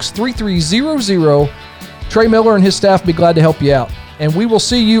 812-486-3300. Trey Miller and his staff will be glad to help you out. And we will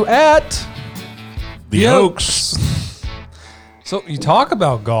see you at The Oaks. So you talk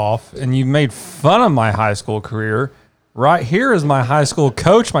about golf, and you made fun of my high school career. Right here is my high school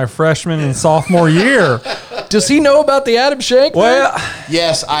coach, my freshman and sophomore year. Does he know about the Adam Shank? Well,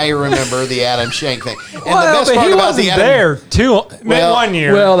 Yes, I remember the Adam Shank thing. And but he wasn't there one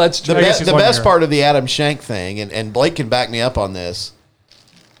year. Well, that's The true. best part of the Adam Shank thing, and Blake can back me up on this,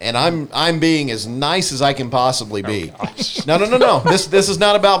 and I'm being as nice as I can possibly be. No. This is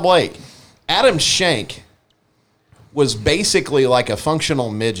not about Blake. Adam Shank was basically like a functional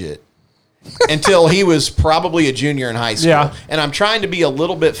midget until he was probably a junior in high school. Yeah. And I'm trying to be a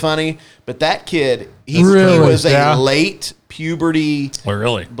little bit funny, but that kid, he Really? was a Yeah. late puberty Well,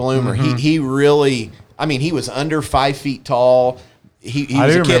 really? bloomer. He really, he was under 5 feet tall. He I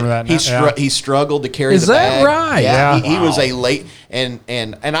was do a kid. remember that now, He struggled to carry Is the that bag. right? Yeah, Yeah. he was a late and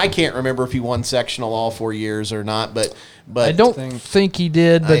I can't remember if he won sectional all 4 years or not, but I don't think he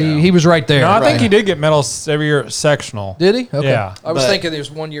did, but he was right there. No, I think Right. he did get medals every year at sectional. Did he? Okay. Yeah. I was But- thinking there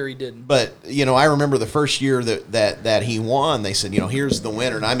was one year he didn't. But I remember the first year that he won. They said, here's the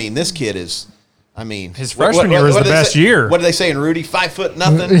winner. And this kid is. His freshman year was the best year. What did they say in Rudy? 5 foot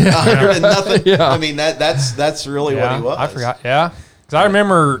nothing, 100 and nothing. Yeah. That's really what he was. I forgot. Yeah, because I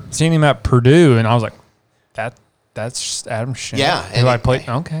remember seeing him at Purdue, and I was like, that's just Adam Shank. Yeah, who I played.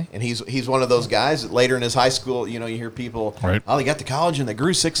 Okay. And he's one of those guys that later in his high school, you hear people, Right. oh, they got to college and they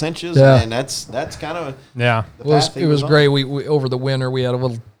grew 6 inches, Yeah. and that's kind of Yeah. the It was, path he it was on. great. We over the winter we had a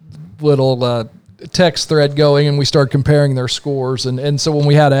little text thread going, and we started comparing their scores. And so when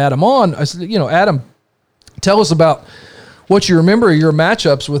we had Adam on, I said, Adam, tell us about what you remember of your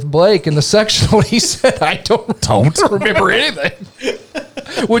matchups with Blake in the sectional. He said, I don't remember anything,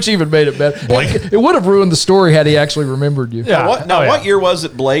 which even made it better. Blake. It would have ruined the story had he actually remembered you. Yeah. What year was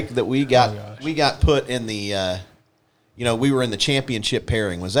it, Blake, that we got put in the we were in the championship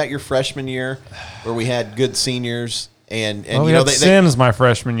pairing? Was that your freshman year where we had good seniors and Well, we had Sims my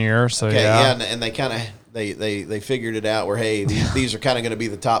freshman year, so okay, yeah. and they kind of they figured it out where, hey, these are kind of going to be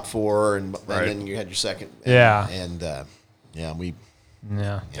the top 4, and then you had your second. Yeah. We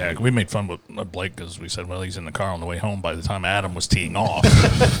Yeah. Yeah, we made fun with Blake because we said, well, he's in the car on the way home by the time Adam was teeing off.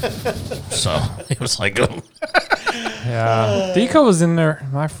 So it was like, Yeah. Deco was in there.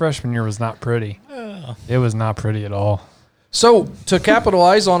 My freshman year was not pretty. It was not pretty at all. So to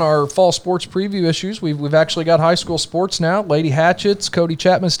capitalize on our fall sports preview issues, we've actually got high school sports now. Lady Hatchets, Cody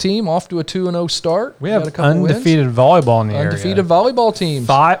Chapman's team off to a 2-0 start. We Got have a couple wins. undefeated volleyball in the Undefeated area. volleyball teams.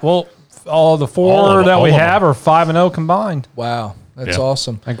 All the 4 All of that we them. have are 5-0 combined. Wow, that's Yeah.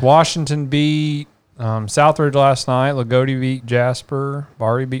 awesome. Like Washington beat Southridge last night. Lagodi beat Jasper.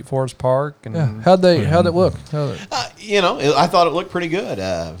 Barry beat Forest Park. And Yeah. How'd it look? I thought it looked pretty good.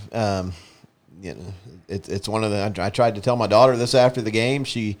 it's one of the. I tried to tell my daughter this after the game.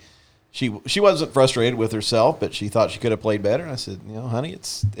 She wasn't frustrated with herself, but she thought she could have played better. And I said, honey,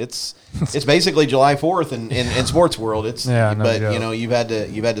 it's basically July 4th in sports world. It's but you've had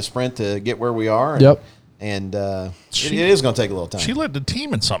to sprint to get where we are. And, Yep. And it is going to take a little time. She led the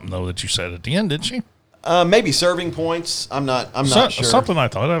team in something though that you said at the end, didn't she? Maybe serving points. I'm not sure. Something I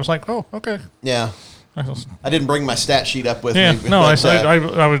thought. I was like, oh, okay. Yeah. I didn't bring my stat sheet up with Yeah, me. no, but,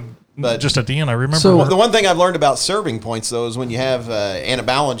 I would. but- Just at the end, I remember. So- the one thing I've learned about serving points, though, is when you have Anna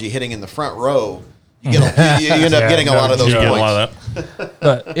Ballingy hitting in the front row, you end up getting a lot of those you points. get a lot of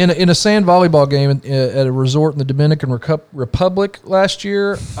that. In a sand volleyball game at a resort in the Dominican Republic last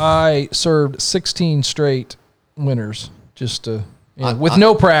year, I served 16 straight winners just with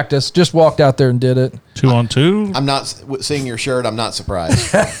no practice. Just walked out there and did it. 2-on-2, I'm not seeing your shirt. I'm not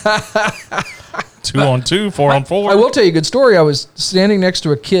surprised. 2-on-2, 4-on-4. I will tell you a good story. I was standing next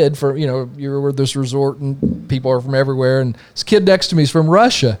to a kid you're at this resort and people are from everywhere, and this kid next to me is from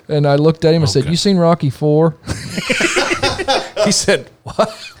Russia, and I looked at him and said, "You seen Rocky IV?" He said,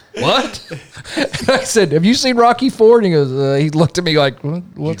 "What?" And I said, "Have you seen Rocky IV?" And he goes, he looked at me like,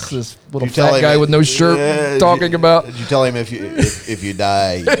 "What's this little You tell fat him guy with no shirt talking about?" Did you tell him if you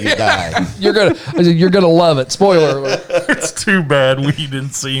die, you die? I said, "You're gonna love it." Spoiler alert. It's too bad we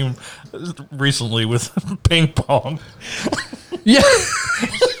didn't see him recently with ping pong. Yeah.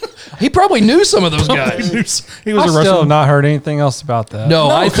 He probably knew some of those guys. He was I a still Russian. have not heard anything else about that. No,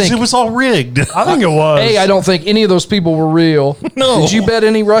 I because think it was all rigged. I think it was. Hey, I don't think any of those people were real. No. Did you bet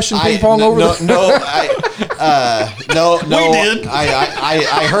any Russian ping pong over there? No, We did.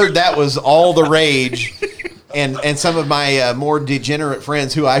 I heard that was all the rage, and some of my more degenerate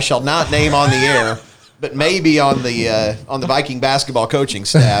friends, who I shall not name on the air, but maybe on the Viking basketball coaching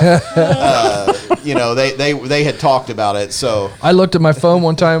staff, they had talked about it. So I looked at my phone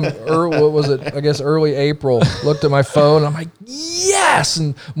one time, what was it? I guess early April. Looked at my phone. And I'm like, yes.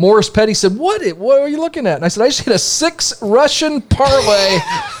 And Morris Petty said, what are you looking at? And I said, I just hit a 6 Russian parlay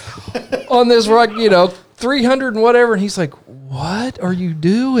on this, 300 and whatever. And he's like, what are you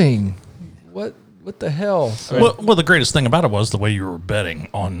doing? What the hell? So Well, the greatest thing about it was the way you were betting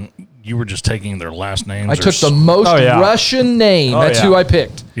on. You were just taking their last names. I took the most Russian name. That's who I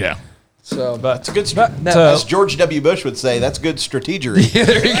picked. Yeah. So, it's a good, as George W. Bush would say, that's good strategery.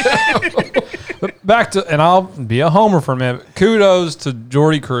 there you go. Back to, and I'll be a homer for a minute. Kudos to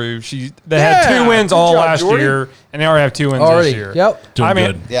Jordy Crew. They had 2 wins good all job, last Jordy. year, and they already have 2 wins Already. this year. Yep. Doing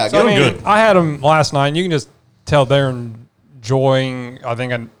good. Yeah, So, good. Good. I had them last night, and you can just tell they're enjoying, I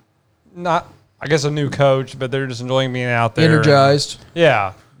think, a new coach, but they're just enjoying being out there. Energized.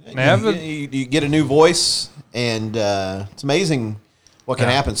 Yeah. And they have You get a new voice, and it's amazing what can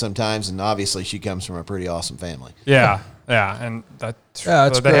happen sometimes. And obviously, she comes from a pretty awesome family. yeah, and that's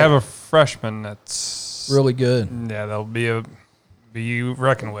it's they great. have a freshman that's Really good. Yeah, they'll be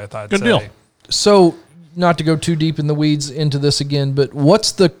reckoned with. I'd Good say. deal. So, not to go too deep in the weeds into this again, but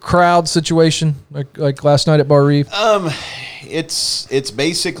what's the crowd situation like last night at Bar Reeve? It's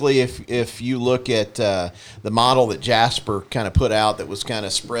basically if you look at the model that Jasper kind of put out that was kind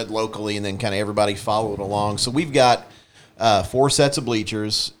of spread locally and then kind of everybody followed along. So we've got 4 sets of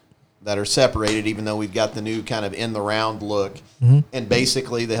bleachers that are separated, even though we've got the new kind of in the round look. And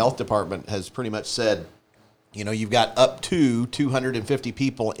basically the health department has pretty much said, you've got up to 250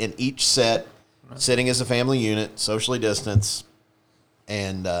 people in each set sitting as a family unit, socially distanced.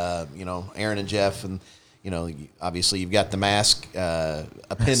 And, Aaron and Jeff and, obviously you've got the mask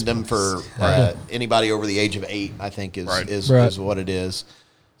appendum for anybody over the age of 8, I think is what it is.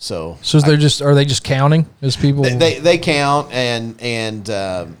 So are they just counting as people? They count and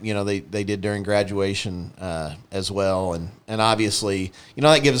they did during graduation as well, and obviously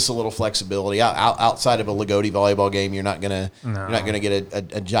that gives us a little flexibility. Outside of a Lagodi volleyball game, you're not gonna get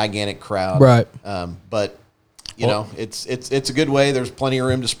a gigantic crowd, Right? But it's a good way. There's plenty of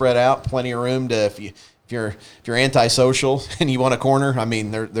room to spread out, plenty of room to if you're antisocial and you want a corner. I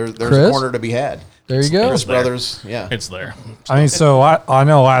mean, there's a corner to be had. There you go. Chris Brothers, yeah, It's there. I mean, so I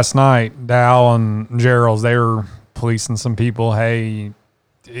know last night Dow and Gerald's, they were policing some people. Hey,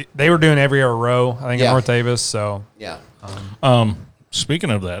 they were doing every other row, I think, in North Davis. So yeah. Speaking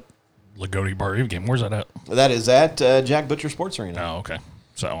of that Lagodi Bar Eve game, where's that at? That is at Jack Butcher Sports Arena. Oh, okay.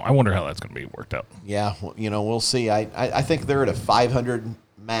 So I wonder how that's going to be worked out. Yeah, we'll see. I think they're at a 500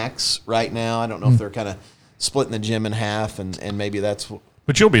 max right now. I don't know if they're kind of splitting the gym in half, and maybe that's.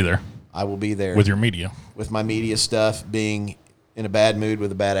 But you'll be there I will be there with your media. with my media stuff, being in a bad mood with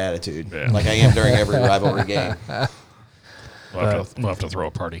a bad attitude, Yeah. like I am during every rivalry game. We'll have to throw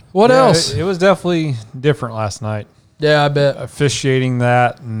a party. What else? It was definitely different last night. Yeah, I bet. Officiating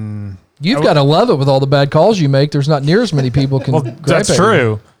that, and You've got to love it with all the bad calls you make. There's not near as many people can. Well, gripe that's at you.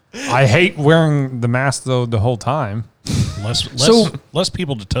 true. I hate wearing the mask though the whole time. Less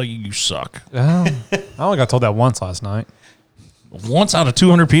people to tell you suck. I only got told that once last night. Once out of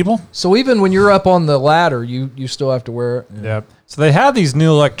 200 people? So even when you're up on the ladder, you still have to wear it. Yep. So they have these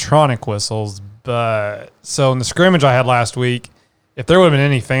new electronic whistles, but so in the scrimmage I had last week, if there would have been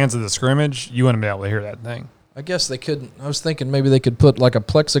any fans of the scrimmage, you wouldn't be able to hear that thing. I guess they couldn't. I was thinking maybe they could put like a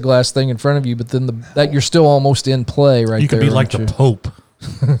plexiglass thing in front of you, but then that you're still almost in play right there. You could be like aren't the Pope.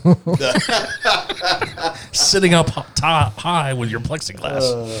 Sitting up high with your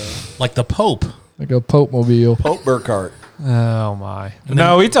plexiglass. Like the Pope. like a Pope mobile. Pope Burkhart. Oh my!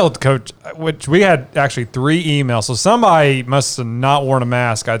 No, we told the coach, which we had actually 3 emails. So somebody must have not worn a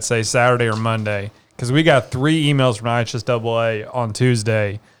mask. I'd say Saturday or Monday, because we got 3 emails from IHSAA on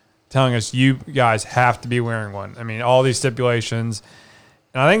Tuesday, telling us you guys have to be wearing one. I mean, all these stipulations,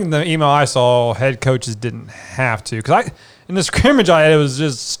 and I think in the email I saw, head coaches didn't have to, because in the scrimmage I had, it was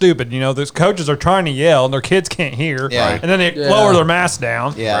just stupid. You know, those coaches are trying to yell and their kids can't hear, Yeah. and then they lower their mask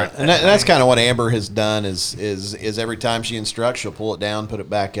down. Yeah, and that's kind of what Amber has done. Is every time she instructs, she'll pull it down, put it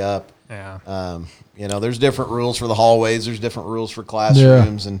back up. Yeah. You know, there's different rules for the hallways. There's different rules for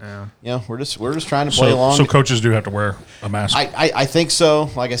classrooms, and you know, we're just trying to play along. So coaches do have to wear a mask. I think so.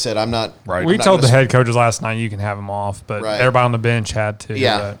 Like I said, I'm not. Right. We I'm not told the gonna- head coaches last night you can have them off, but Right. everybody on the bench had to.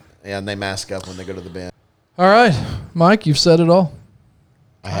 Yeah, but- yeah, and they mask up when they go to the bench. All right, Mike, you've said it all.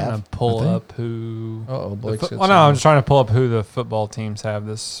 I I'm gonna have. pull up who. Uh-oh, Blake's got Well, no, some- I'm just trying to pull up who the football teams have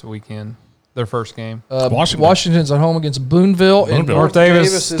this weekend. Their first game. Washington. Washington's at home against Boonville, and Boonville. North Davis,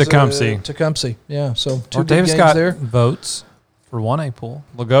 Davis is, Tecumseh. Tecumseh, yeah. So 2 North big Davis games got there. votes for 1A pool.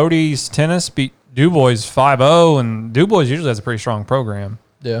 Lagode's tennis beat DuBois 5-0, and DuBois usually has a pretty strong program.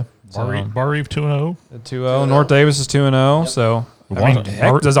 Yeah. Bar Eve 2-0. 2-0. North Davis is 2-0. So, I mean,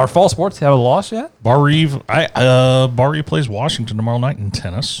 heck, does our fall sports have a loss yet? Bar Eve. Bar Eve plays Washington tomorrow night in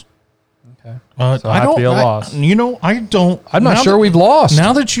tennis. Okay. I So I have to don't. be a loss. You know, I don't. I'm not now sure that- we've lost.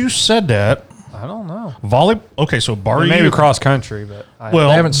 Now that you said that, I don't know. Okay, so Bar Eve. Maybe cross country, but Well,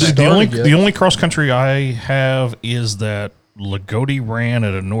 They haven't the started only yet. the only cross country I have is that Lagodi ran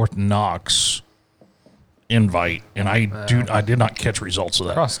at a North Knox invite, and I did not catch results of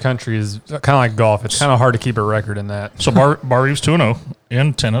that. cross country is kind of like golf. It's kind of hard to keep a record in that. So Bar Eve's 2-0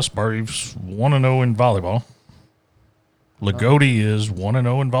 in tennis. Bar Eve's 1-0 in volleyball. Lagodi is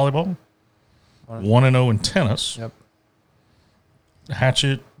 1-0 in volleyball. 1-0 in tennis. Yep.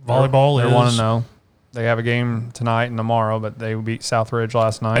 Hatchet volleyball They're is 1-0. They have a game tonight and tomorrow, but they beat Southridge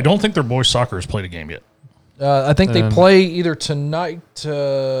last night. I don't think their boys soccer has played a game yet. I think they And- play either tonight.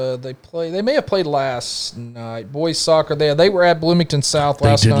 They may have played last night. Boys soccer. They were at Bloomington South They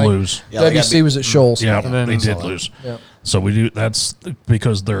last did night. lose. Yeah, they WC got was at Shoals. Yeah, And then- they did lose. Yeah. So we do. That's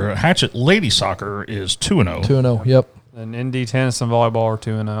because their Hatchet lady soccer is 2-0. 2-0. Yep. And ND tennis and volleyball are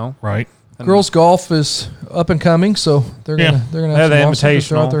 2-0. Right. Girls golf is up and coming, so they're Yeah. gonna They have have some the losses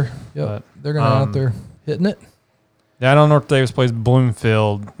throughout invitational, there. Yep. but, They're gonna out there hitting it. Yeah, I know North Davis plays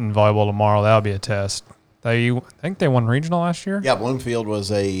Bloomfield in volleyball tomorrow. That'll be a test. I think they won regional last year. Yeah, Bloomfield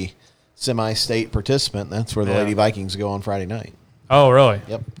was a semi-state participant. That's where the Yeah. Lady Vikings go on Friday night. Oh, really?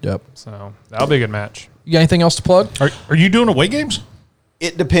 Yep. Yep. So that'll be a good match. You got anything else to plug? Are you doing away games?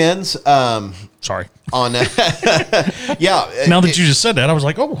 It depends. Sorry. On yeah. Now that you just said that, I was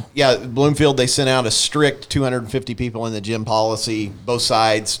like, oh. Yeah, Bloomfield, they sent out a strict 250 people in the gym policy, both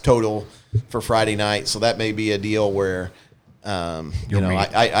sides total for Friday night. So that may be a deal where, you know, meet.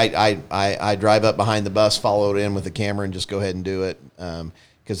 I drive up behind the bus, follow it in with the camera, and just go ahead and do it.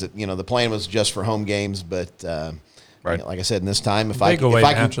 Because you know the plan was just for home games, but Right. you know, like I said, in this time, if Big away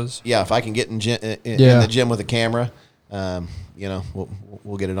I can, matches. yeah, if I can get in Yeah. the gym with a camera, you know,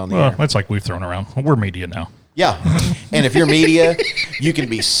 we'll get it on the Well, air. that's like we've thrown around. We're media now. Yeah. And if you're media, you can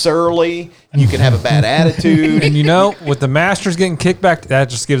be surly, you can have a bad attitude. And you know, with the Masters getting kicked back, that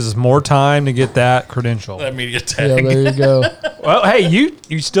just gives us more time to get that credential. That media Yeah, tag. there you go. Well, hey,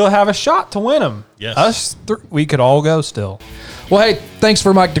 you still have a shot to win them. Yes. We could all go still. Well, hey, thanks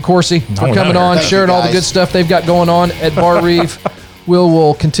for Mike DeCourcy for without coming her. on, Thank sharing you, all the guys. good stuff they've got going on at Bar Reeve.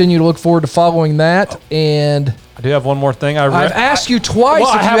 We'll continue to look forward to following that. And I do have one more thing. I've asked you twice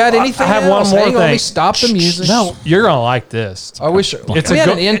Well, if you had anything I have else. one more Hang on, thing. let me stop the music. No, you're gonna like this. I wish if It's we a had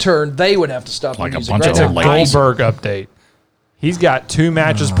go- an intern, they would have to stop Like the a music. bunch Right of now, old Mike- ladies. Goldberg update. He's got 2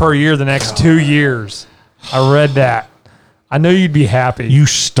 matches per year the next 2 years. I read that. I know you'd be happy. You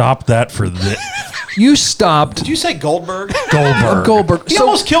stopped that for this. You stopped Did you say Goldberg? Goldberg. Goldberg. He So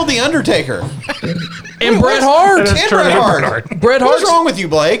almost killed the Undertaker. And Bret Hart. And Bret Hart. Bret What's Hart's wrong with you,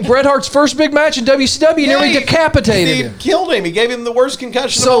 Blake? Bret Hart's first big match in WCW, nearly decapitated He him. killed him. He gave him the worst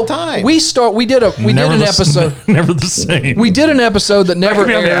concussion of So all time. we did an episode. Never the same. We did an episode that never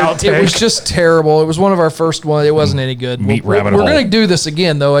Maybe on the aired. It outtake. was just terrible. It was one of our first ones. It wasn't any good. Meet We're rabbit hole. going to do this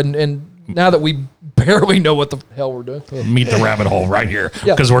again though, and now that we barely know what the hell we're doing. Meet the rabbit hole right here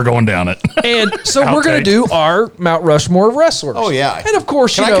Yeah. because we're going down it. And so we're going Outtake. to do our Mount Rushmore of wrestlers. Oh, yeah. And of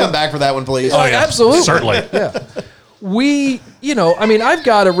course, Can you I know, come back for that one, please? Oh, yeah. Absolutely. Certainly. Yeah. I've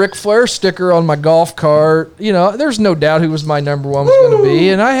got a Ric Flair sticker on my golf cart. You know, there's no doubt who was my number one was going to be.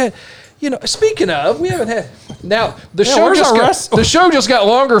 And I had, speaking of, we haven't had. Now, the show where's just our got, rest- the show just got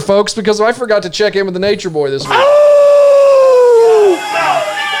longer, folks, because I forgot to check in with the Nature Boy this week.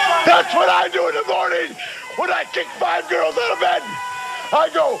 That's what I do in the morning when I kick 5 girls out of bed. I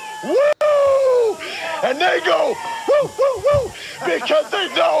go, woo! And they go, woo, woo, woo! Because they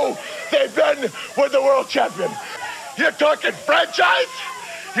know they've been with the world champion. You're talking franchise,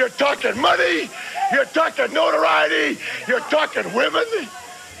 you're talking money, you're talking notoriety, you're talking women,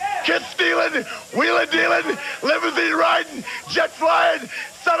 kiss stealing, wheeling dealing, limousine riding, jet flying,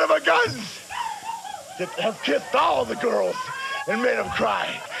 son of a guns. That have kissed all the girls and made them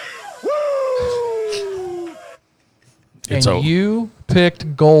cry. Woo! And So you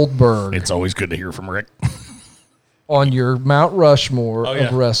picked Goldberg it's always good to hear from Rick. on your Mount Rushmore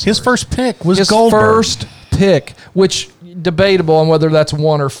of wrestlers. His first pick was His Goldberg. first pick, which debatable on whether that's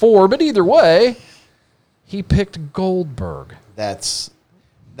 1 or 4, but either way, he picked Goldberg. That's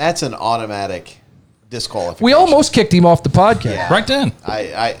an automatic disqualification. We almost kicked him off the podcast. Yeah. Right then.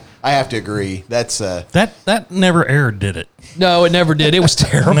 I have to agree. That's That never aired, did it? No, it never did. It was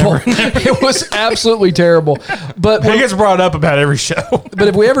terrible. It was absolutely terrible. But It gets brought up about every show. but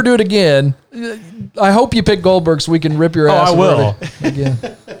if we ever do it again, I hope you pick Goldberg so we can rip your ass. I and will. run it again.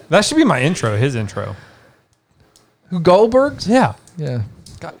 That should be my intro, his intro. Who Goldberg's? Yeah. Yeah.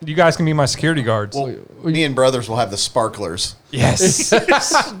 You guys can be my security guards. me and brothers will have the sparklers. yes.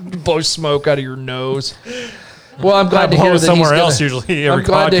 Blow smoke out of your nose. Well, I'm glad to blow hear it that somewhere he's gonna, else usually every I'm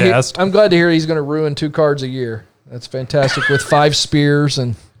glad to hear- podcast. I'm glad to hear he's going to ruin 2 cards a year. That's fantastic with 5 spears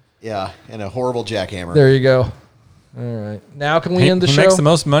and Yeah, and a horrible jackhammer. there you go. All right. Now can we He, end the he show? makes the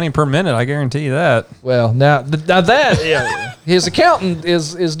most money per minute, I guarantee you that. Well, now that yeah, his accountant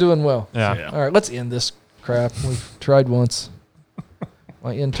is doing well. Yeah. All right, let's end this crap. We've tried once.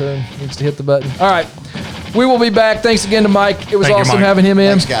 My intern needs to hit the button. All right. We will be back. Thanks again to Mike. It was Thank you, awesome Mike. having him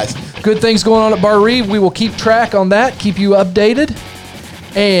in. Thanks, guys. Good things going on at Bar Reeve. We will keep track on that, keep you updated.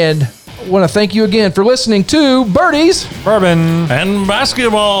 And I want to thank you again for listening to Birdies. Bourbon. And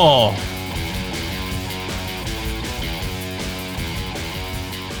basketball.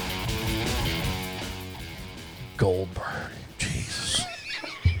 Goldberg.